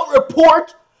Hansen don't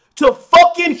report to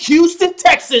fucking Houston,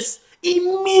 Texas,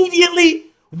 immediately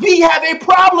we have a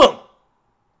problem.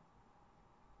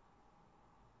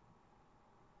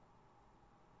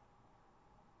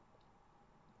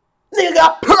 Nigga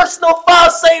got personal file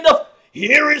saying,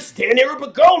 here is Danny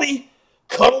Ripagoli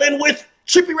cuddling with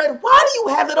Trippie Redd. Why do you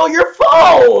have that on your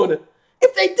phone?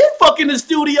 If they did fuck in the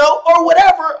studio or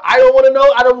whatever, I don't want to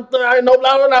know. I know,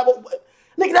 blah, blah, blah.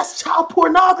 Nigga, that's child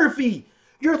pornography.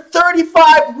 You're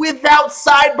 35 without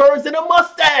sideburns and a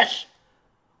mustache.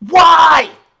 Why?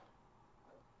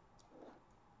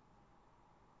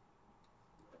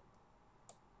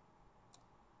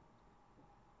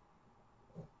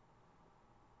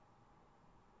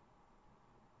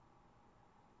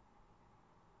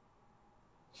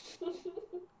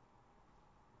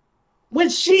 When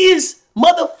she's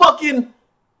motherfucking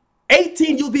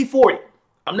 18, you'll be 40.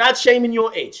 I'm not shaming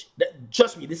your age.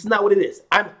 Trust me, this is not what it is.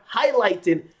 I'm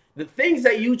highlighting the things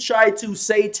that you try to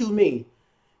say to me.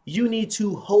 You need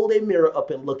to hold a mirror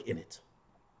up and look in it.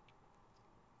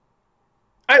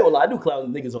 I ain't gonna lie, I do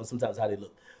clown niggas on sometimes how they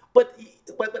look. But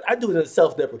I do it in a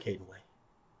self-deprecating way.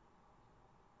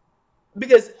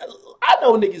 Because I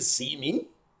know niggas see me.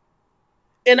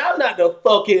 And I'm not the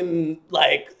fucking,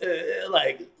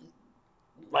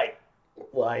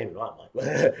 well, I ain't know, I'm like,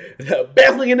 the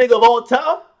best looking nigga of all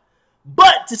time.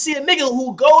 But to see a nigga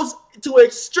who goes to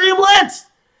extreme lengths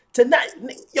to not,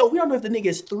 yo, we don't know if the nigga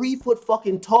is 3 foot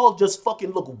fucking tall, just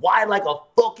fucking look wide like a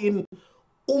fucking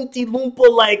Oompa Loompa,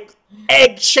 like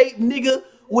egg-shaped nigga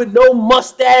with no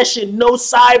mustache and no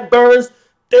sideburns,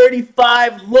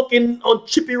 35, looking on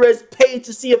Trippie Redd's page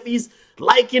to see if he's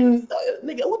liking,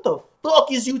 nigga, what the fuck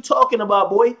is you talking about,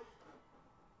 boy?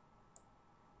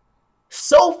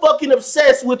 So fucking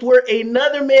obsessed with where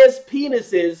another man's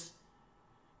penis is.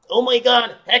 Oh my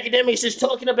God, Akademiks is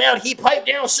talking about he piped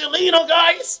down Selena,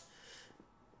 guys.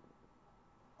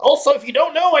 Also, if you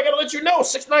don't know, I gotta let you know,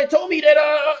 6ix9ine told me that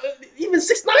even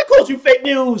 6ix9ine called you fake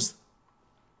news.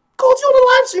 Called you on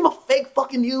the live stream of fake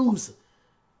fucking news.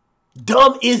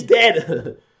 Dumb is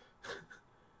dead.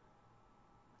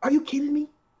 Are you kidding me?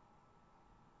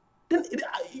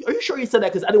 Are you sure he said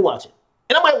that? Because I didn't watch it.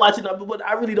 And I might watch it, but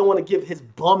I really don't want to give his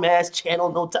bum-ass channel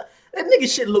no time. That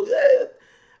nigga shit look...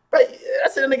 right, I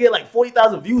said that nigga get like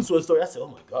 40,000 views for a story. I said, oh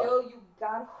my God. Yo, you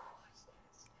gotta watch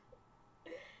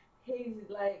this. He's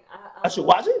like... I should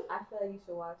watch it? I feel like you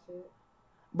should watch it.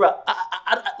 Bro,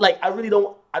 I really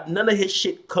don't... none of his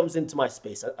shit comes into my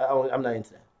space. I'm not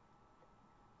into that.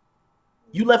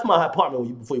 You left my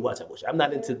apartment before you watch that bullshit. I'm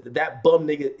not into that bum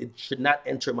nigga. It should not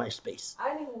enter my space.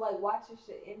 I didn't even like watch your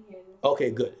shit in here.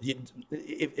 Okay, good.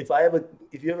 If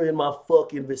you're ever in my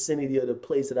fucking vicinity of the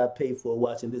place that I pay for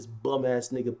watching this bum ass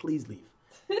nigga, please leave.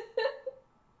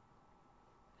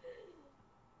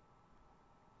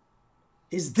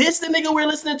 Is this the nigga we're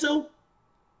listening to?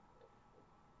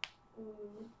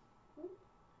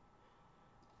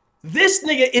 This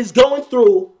nigga is going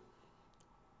through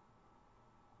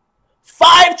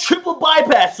 5 triple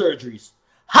bypass surgeries,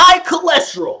 high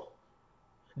cholesterol,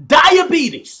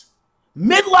 diabetes,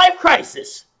 midlife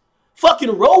crisis, fucking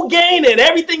Rogaine and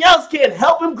everything else can't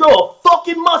help him grow a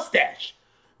fucking mustache.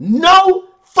 No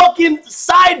fucking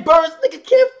sideburns. Nigga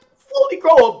can't fully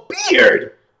grow a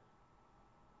beard.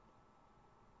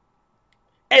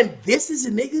 And this is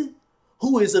a nigga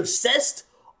who is obsessed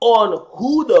on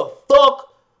who the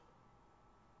fuck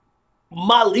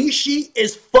Malishi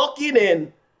is fucking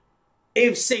and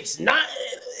if 6ix9ine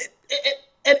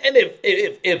and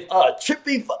if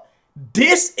Trippie,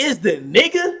 this is the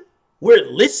nigga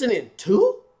we're listening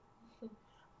to?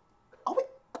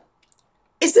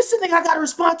 Is this the nigga I gotta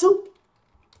respond to?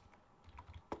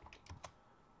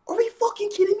 Are we fucking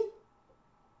kidding me?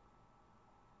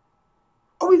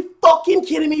 Are we fucking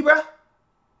kidding me, bro?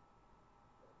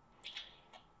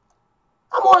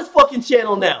 I'm on his fucking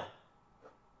channel now.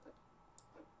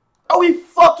 Are we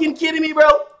fucking kidding me,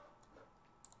 bro?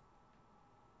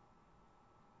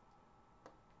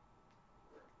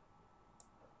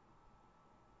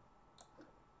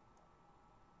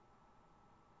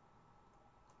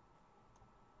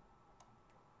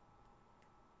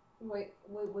 Wait,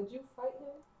 would you fight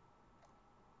him?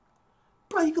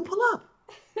 Bro, you can pull up.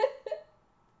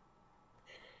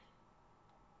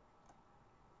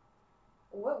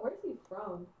 Where's he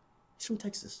from? He's from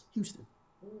Texas, Houston.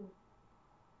 Mm.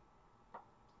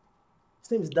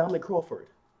 His name is Dominic Crawford.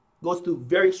 Goes through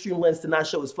very extreme lengths to not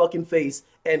show his fucking face,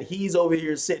 and he's over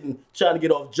here sitting trying to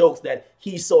get off jokes that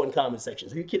he saw in comment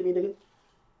sections. Are you kidding me, nigga?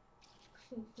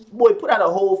 Boy, put out a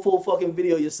whole full fucking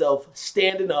video yourself,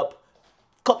 standing up,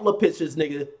 couple of pictures,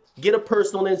 nigga. Get a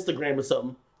person on Instagram or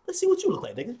something. Let's see what you look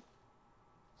like, nigga.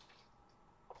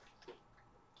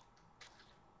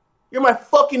 You're my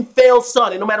fucking failed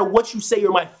son, and no matter what you say,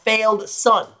 you're my failed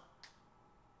son.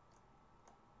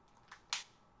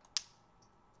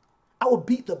 I will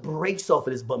beat the brakes off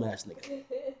of this bum ass nigga.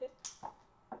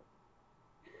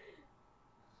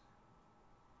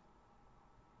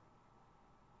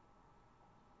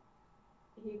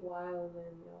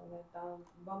 lifestyles and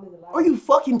that bum is a Are life. you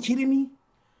fucking kidding me?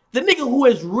 The nigga who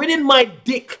has ridden my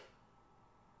dick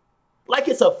like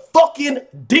it's a fucking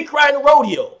dick riding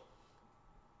rodeo.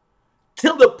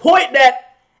 Till the point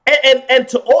that, and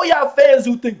to all y'all fans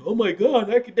who think, oh my God,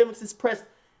 academics is pressed.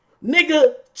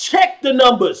 Nigga, check the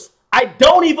numbers. I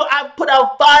put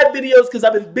out 5 videos because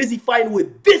I've been busy fighting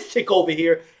with this chick over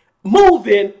here,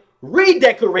 moving,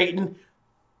 redecorating,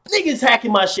 niggas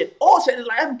hacking my shit. All shit.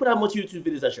 Like, I haven't put out much YouTube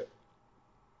videos, I should.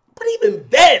 But even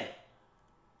then,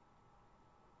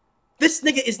 this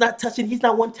nigga is not touching, he's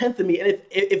not 1/10 of me. And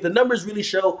if the numbers really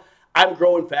show I'm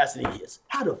growing faster than he is,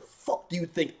 how the fuck do you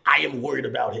think I am worried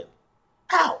about him?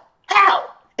 How?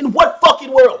 How? In what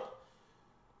fucking world?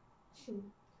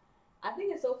 I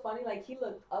think it's so funny. Like, he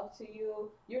looked up to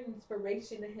you. You're an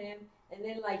inspiration to him. And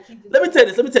then, like, he just... Let me tell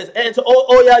you this. And to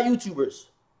all y'all YouTubers,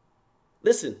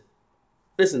 listen.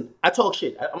 I talk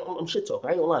shit. I'm shit talking.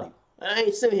 I ain't gonna lie to you. I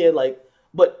ain't sitting here like,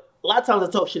 but a lot of times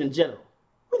I talk shit in general.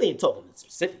 Really ain't talking to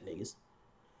specific niggas.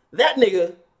 That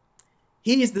nigga,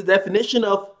 he's the definition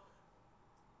of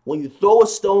when you throw a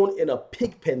stone in a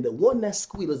pig pen, the one that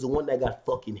squeals is the one that got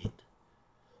fucking hit.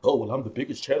 Oh, well, I'm the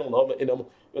biggest channel, and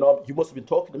you must have been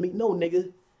talking to me. No,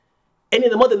 nigga. Any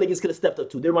of them other niggas could have stepped up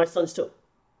too. They're my sons too.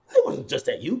 It wasn't just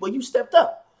at you, but you stepped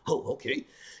up. Oh, okay.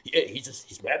 Yeah,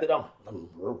 he's mad that I'm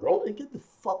rolling. Get the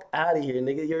fuck out of here,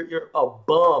 nigga. You're a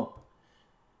bum.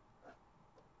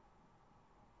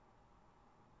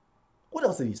 What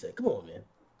else did he say? Come on, man.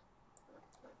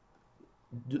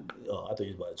 Oh, I thought he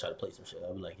was about to try to play some shit.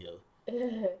 I'd be like, yo.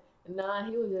 Nah,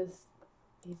 he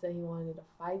said he wanted to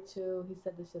fight you. He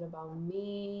said this shit about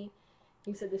me.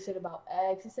 He said this shit about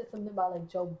X. He said something about like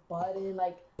Joe Budden.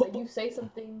 Like you say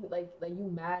something like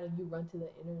you mad and you run to the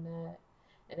internet.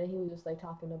 And then he was just like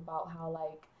talking about how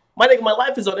like my nigga, my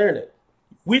life is on the internet.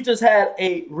 We just had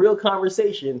a real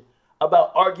conversation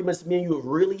about arguments me and you have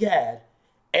really had,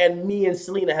 and me and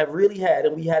Selena have really had,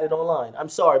 and we had it online. I'm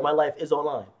sorry, my life is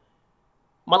online.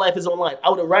 My life is online. I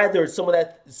would have rather some of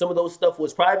those stuff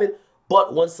was private,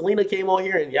 but when Selena came on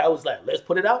here and I was like, let's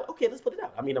put it out. Okay, let's put it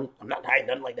out. I mean, I'm not hiding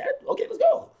nothing like that. Okay, let's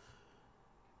go.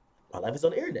 My life is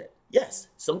on the internet. Yes,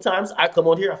 sometimes I come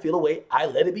on here, I feel a way, I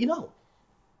let it be known.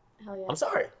 Hell yeah. I'm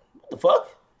sorry. What the fuck?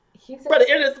 Said, bro, the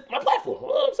internet's my platform.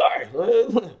 Oh, I'm sorry.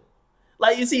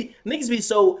 Like, you see, niggas be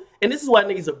so, and this is why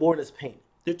niggas are born as pain.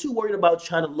 They're too worried about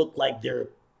trying to look like they're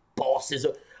bosses.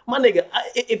 My nigga,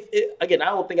 again, I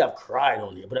don't think I've cried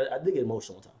on here, but I did get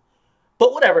emotional one time.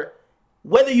 But whatever.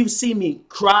 Whether you see me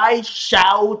cry,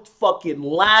 shout, fucking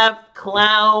laugh,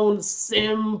 clown,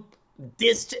 simp,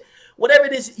 diss, whatever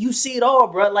it is, you see it all,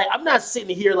 bro. Like, I'm not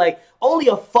sitting here like only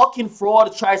a fucking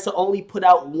fraud tries to only put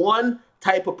out one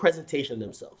type of presentation of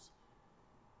themselves.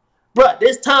 Bruh,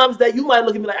 there's times that you might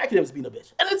look at me like academics being a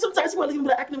bitch. And then sometimes you might look at me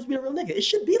like academics being a real nigga. It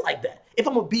should be like that. If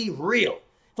I'm going to be real,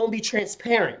 if I'm going to be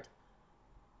transparent.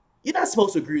 You're not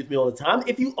supposed to agree with me all the time.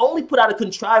 If you only put out a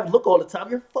contrived look all the time,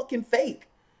 you're fucking fake.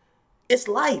 It's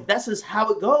life. That's just how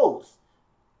it goes.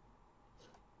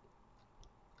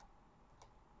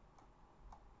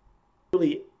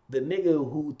 Really, the nigga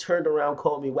who turned around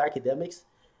called me academics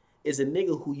is a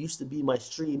nigga who used to be my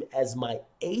stream as my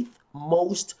 8th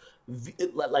most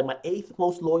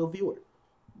loyal viewer.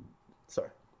 Sorry.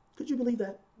 Could you believe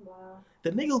that? Wow.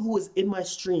 The nigga who was in my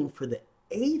stream for the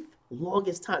 8th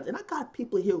longest time, and I got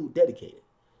people here who dedicated.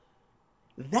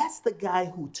 That's the guy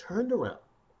who turned around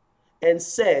and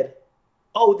said,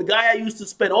 oh, the guy I used to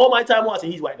spend all my time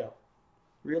watching, he's white now.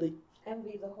 Really?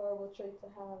 Envy is a horrible trait to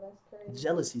have. That's crazy.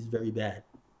 Jealousy is very bad.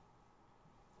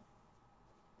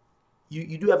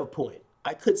 You do have a point.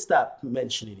 I could stop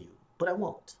mentioning you, but I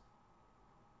won't.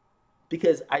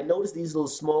 Because I noticed these little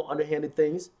small underhanded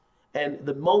things, and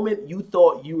the moment you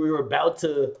thought you were about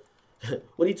to,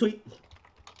 what do you tweet?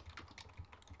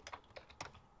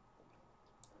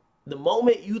 The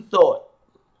moment you thought,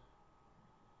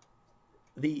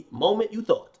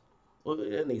 well,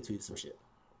 that nigga tweeted some shit.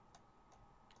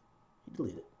 He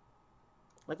deleted it.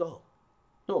 Like a hoe.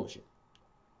 Normal shit.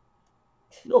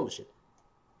 Normal shit.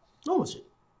 Normal shit.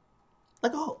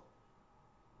 Like a hoe.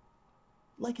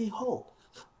 Like a hoe.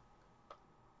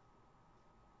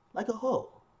 Like a hoe.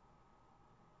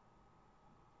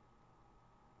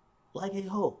 Like a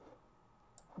hoe.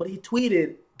 But he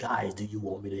tweeted, guys, do you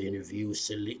want me to interview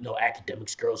Selena? No,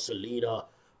 academics girl Selena,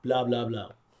 blah, blah,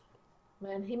 blah.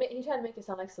 Man, he tried to make it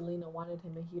sound like Selena wanted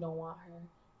him and he don't want her.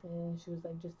 And she was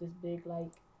like just this big,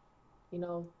 like,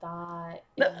 thought.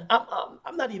 No,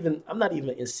 I'm not even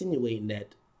insinuating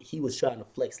that he was trying to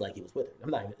flex like he was with her. I'm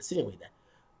not even insinuating that.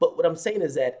 But what I'm saying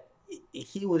is that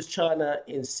he was trying to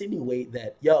insinuate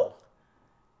that, yo,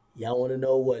 y'all want to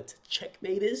know what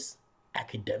checkmate is?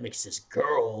 Akademiks'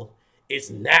 girl is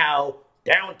now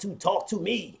down to talk to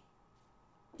me.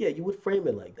 Yeah, you would frame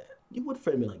it like that. You would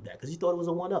frame it like that because you thought it was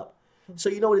a one up. So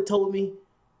you know what it told me?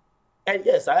 And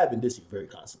yes, I have been dissing you very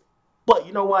constantly. But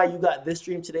you know why you got this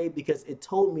stream today? Because it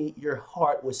told me your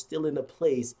heart was still in a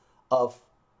place of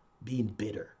being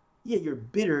bitter. Yeah, you're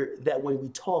bitter that when we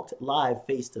talked live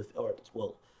face to, or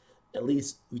well, at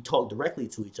least we talked directly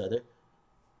to each other,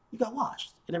 you got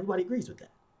washed, and everybody agrees with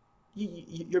that.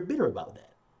 You're bitter about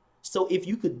that. So if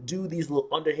you could do these little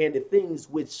underhanded things,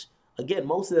 which again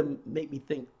most of them make me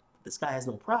think this guy has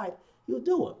no pride, you'll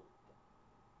do them.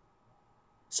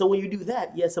 So when you do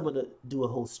that, yes, I'm gonna do a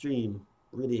whole stream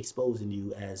really exposing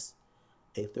you as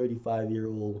a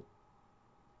 35-year-old,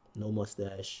 no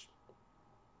mustache,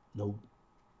 no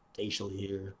facial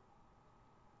hair,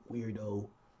 weirdo,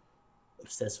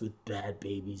 obsessed with bad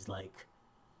babies like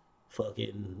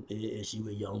fucking is she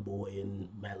a young boy and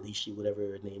Malishi, whatever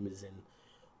her name is, and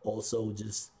also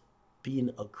just being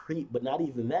a creep, but not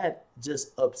even that,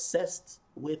 just obsessed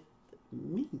with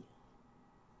me.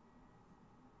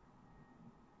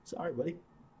 Sorry, buddy.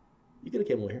 You could have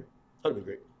came over here. That would have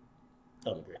been great. That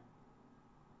would have been great.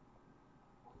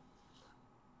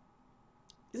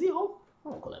 Is he home? I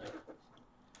don't call that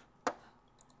nigga.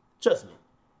 Trust me.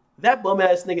 That bum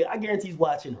ass nigga, I guarantee he's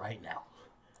watching right now.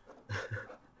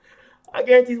 I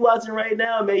guarantee he's watching right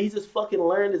now, man. He's just fucking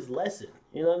learned his lesson.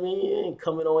 You know what I mean? He ain't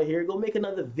coming on here. Go make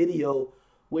another video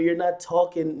where you're not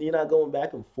talking, you're not going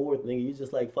back and forth, nigga. You're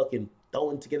just like fucking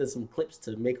throwing together some clips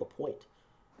to make a point.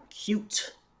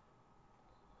 Cute.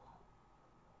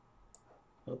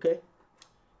 Okay?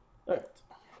 Alright.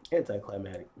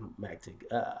 Anticlimactic.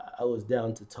 I was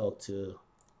down to talk to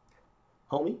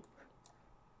homie.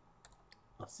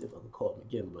 I'll see if I can call him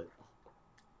again, but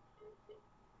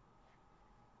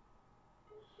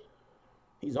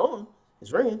he's on.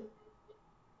 It's ringing.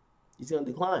 He's gonna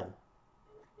decline.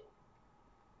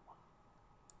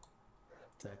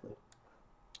 Exactly.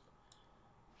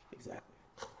 Exactly.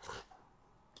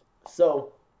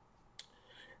 So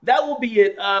that will be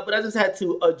it. But I just had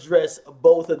to address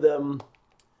both of them.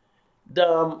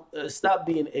 Dom, stop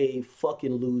being a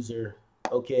fucking loser,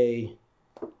 okay?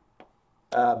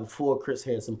 Before Chris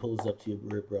Hansen pulls up to your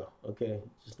grip, bro. Okay?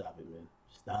 Just stop it, man.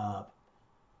 Stop.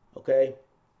 Okay?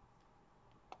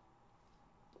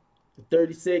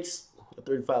 36 or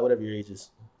 35, whatever your age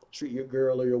is. Treat your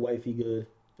girl or your wifey good,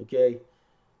 okay?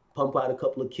 Pump out a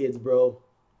couple of kids, bro.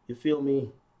 You feel me?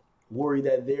 Worry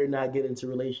that they're not getting into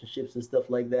relationships and stuff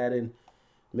like that, and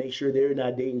make sure they're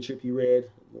not dating Trippie Redd.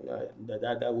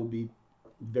 That would be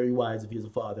very wise if he's a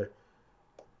father.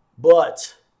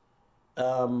 But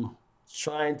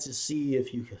trying to see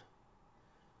if you can.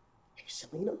 Hey,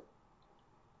 Selena,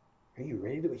 are you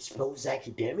ready to expose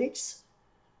academics?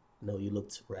 No, you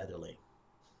looked rather lame.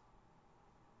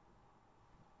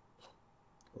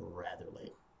 Rather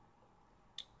lame.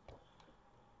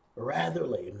 Rather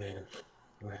lame, man.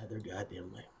 Rather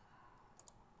goddamn lame.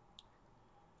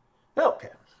 Okay.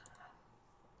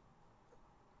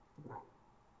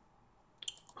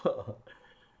 Oh,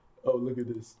 look at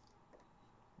this.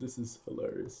 This is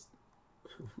hilarious.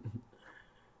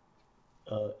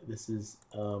 This is,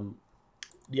 do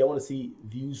y'all want to see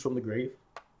views from the grave?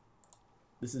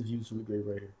 This is views from the grave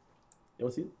right here. You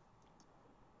want to see it?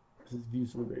 This is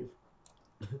views from the grave.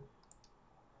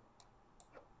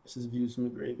 This is views from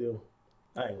the grave, yo.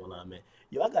 I ain't gonna lie, man.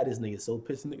 Yo, I got this nigga so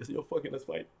pissed. Nigga said, yo, fuck it, let's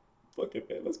fight. Fuck it,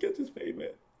 man. Let's catch this fade, man.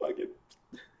 Fuck it.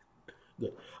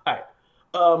 Good. All right.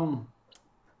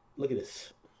 Look at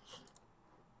this.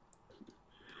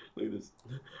 Look at this.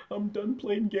 I'm done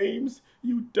playing games.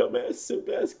 You dumbass,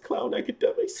 simp-ass clown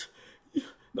academics.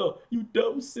 No, you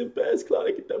dumb, simp-ass clown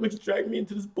academics drag me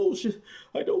into this bullshit.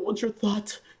 I don't want your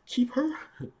thought. Keep her.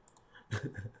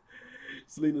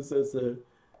 Selena says to her,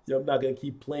 yo, I'm not going to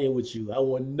keep playing with you. I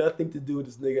want nothing to do with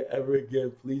this nigga ever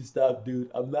again. Please stop, dude.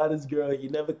 I'm not his girl. He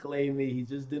never claimed me. He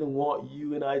just didn't want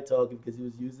you and I talking because he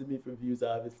was using me for views,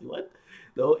 obviously. What?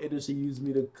 The whole industry used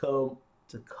me to come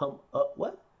up.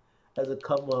 What? As a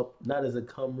come up, not as a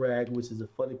cum rag, which is the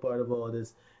funny part of all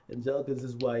this. Angelica's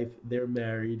his wife. They're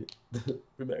married.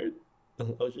 We're married?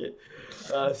 Oh, shit.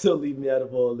 So leave me out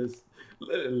of all this.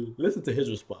 Listen to his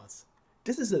response.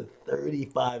 This is a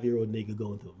 35-year-old nigga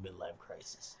going through a midlife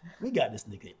crisis. We got this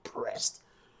nigga impressed.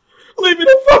 Leave me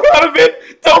the fuck out of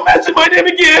it. Don't mention my name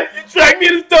again. You drag me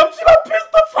in this dumb shit. I'm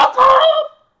pissed the fuck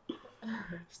off.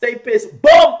 Stay pissed.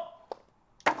 Bum.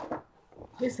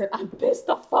 He said, I'm pissed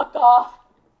the fuck off.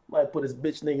 Might put this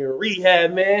bitch nigga in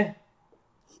rehab, man.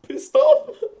 Pissed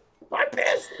off. I'm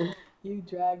pissed. You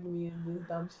dragged me in this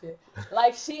dumb shit.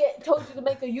 Like, she told you to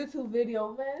make a YouTube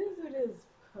video, man. This is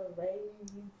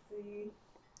Crazy.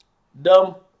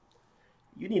 Dumb.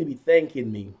 You need to be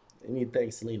thanking me. You need to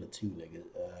thank Selena too, nigga.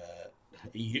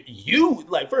 You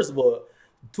like, first of all,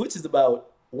 Twitch is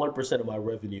about 1% of my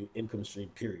revenue income stream.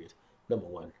 Period. Number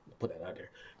one, put that out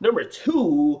there. Number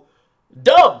two,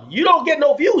 dumb. You don't get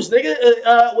no views,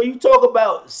 nigga. When you talk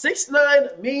about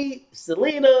 6ix9ine, me,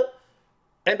 Selena,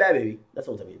 and Bad Baby, that's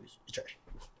all the time views. It's trash.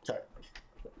 Sorry.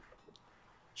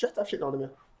 Should I stop shitting on them,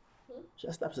 man? Should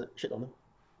I stop shitting on them?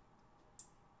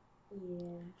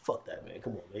 Yeah. Fuck that, man.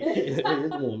 Come on, man.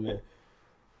 Come on, man.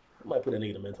 I might put that nigga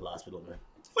in a mental hospital, man.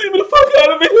 Leave me the fuck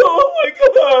out of me. Oh my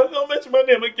god. Don't mention my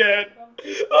name again.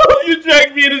 Oh, you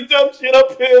dragged me into this dumb shit. I'm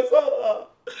pissed.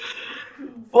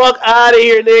 Fuck out of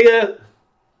here, nigga.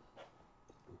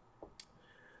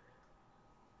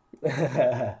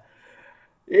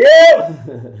 Yeah.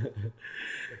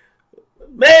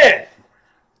 Man.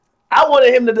 I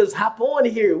wanted him to just hop on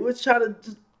here. We're trying to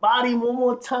just body him one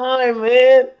more time,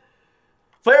 man.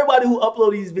 For everybody who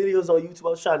upload these videos on YouTube, I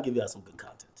was trying to give y'all some good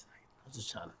content tonight. I was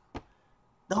just trying to.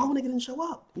 The whole nigga didn't show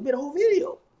up. He made a whole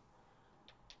video.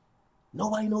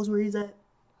 Nobody knows where he's at.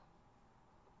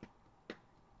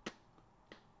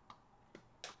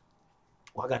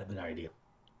 Well, I got a better idea.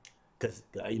 Cause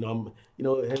I'm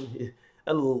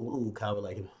a little coward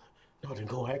like him. No, I didn't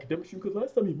go on akademiks because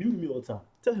last time he muted me all the time.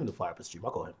 Tell him to fire up the stream.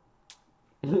 I'll call him.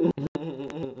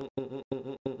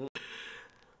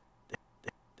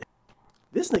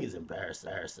 This nigga's embarrassed. He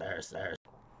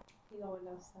going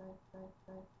outside.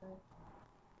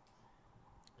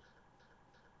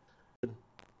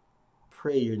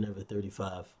 Pray you're never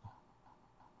 35.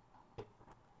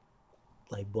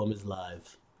 Like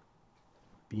Domislive.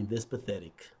 Being this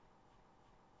pathetic.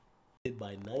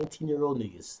 By 19-year-old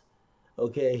niggas.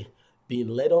 Okay? Being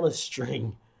led on a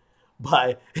string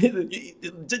by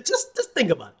just think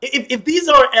about it. If these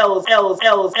are L's,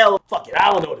 fuck it,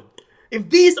 I don't know. If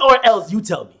these are L's, you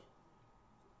tell me.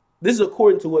 This is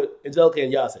according to what Angelica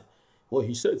and Yah said. Well,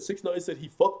 he said 6ix9ine said he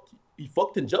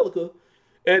fucked Angelica,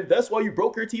 and that's why you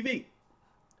broke her TV.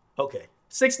 Okay,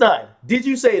 6ix9ine, did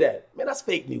you say that? Man, that's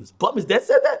fake news. Bum is dead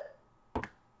said that.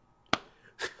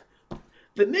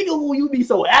 The nigga who you be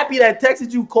so happy that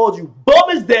texted you called you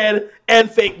bum is dead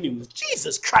and fake news.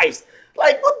 Jesus Christ.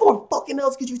 Like, what more fucking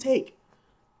else could you take?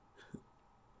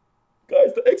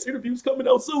 Guys, the X interview's coming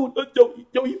out soon.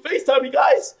 Yo, he FaceTime me,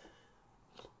 guys.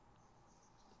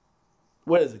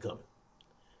 When is it coming?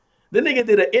 The nigga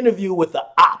did an interview with the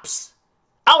ops.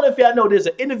 I don't know if y'all know there's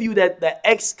an interview that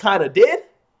X kind of did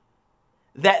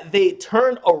that they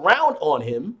turned around on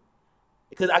him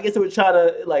because I guess they were trying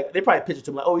to, like, they probably pitched it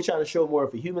to him like, oh, he's trying to show more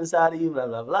of a human side of you, blah,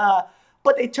 blah, blah.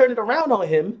 But they turned it around on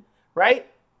him, right?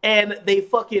 And they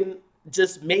fucking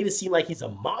just made it seem like he's a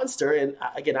monster. And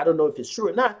again, I don't know if it's true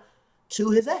or not,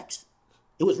 to his ex.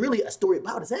 It was really a story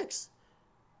about his ex.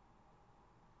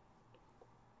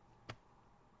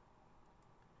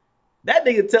 That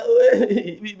nigga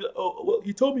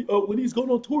he told me when he's going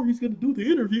on tour, he's going to do the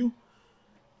interview.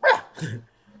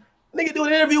 Nigga do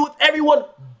an interview with everyone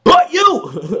but you.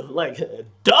 Like,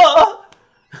 duh.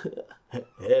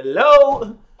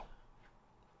 Hello.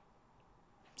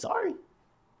 Sorry.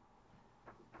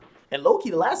 And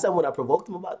low-key, the last time when I provoked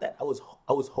him about that, I was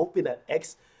hoping that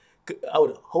X,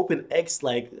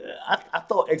 like, I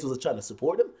thought X was trying to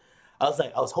support him. I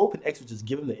was hoping X would just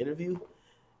give him the interview.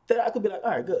 Then I could be like,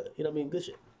 all right, good. You know what I mean? Good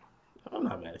shit. I'm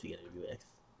not mad if you get an interview X.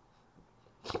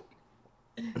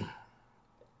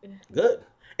 Good.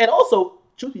 And also,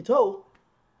 truth be told,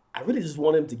 I really just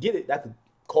want him to get it. I could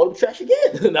call him trash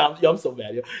again. Nah, I'm so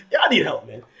mad. Yo, I need help,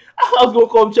 man. I was going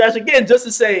to call him trash again just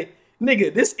to say,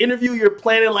 nigga, this interview you're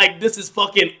planning like this is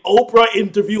fucking Oprah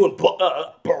interviewing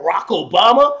Barack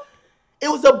Obama. It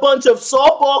was a bunch of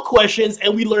softball questions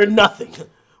and we learned nothing.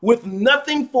 With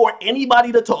nothing for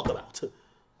anybody to talk about.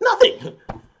 Nothing.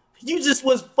 You just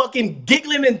was fucking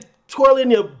giggling and twirling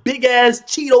your big ass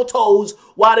Cheeto toes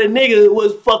while the nigga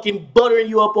was fucking buttering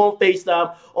you up on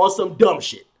FaceTime on some dumb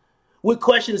shit. With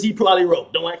questions he probably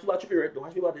wrote. Don't ask me about your period. Don't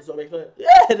ask me about this. Don't make fun.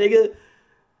 Yeah, nigga.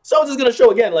 So I'm just gonna show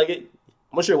again, like, I'm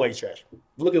gonna show you why he's trash.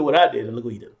 Look at what I did and look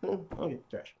what he did. Okay,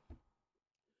 trash.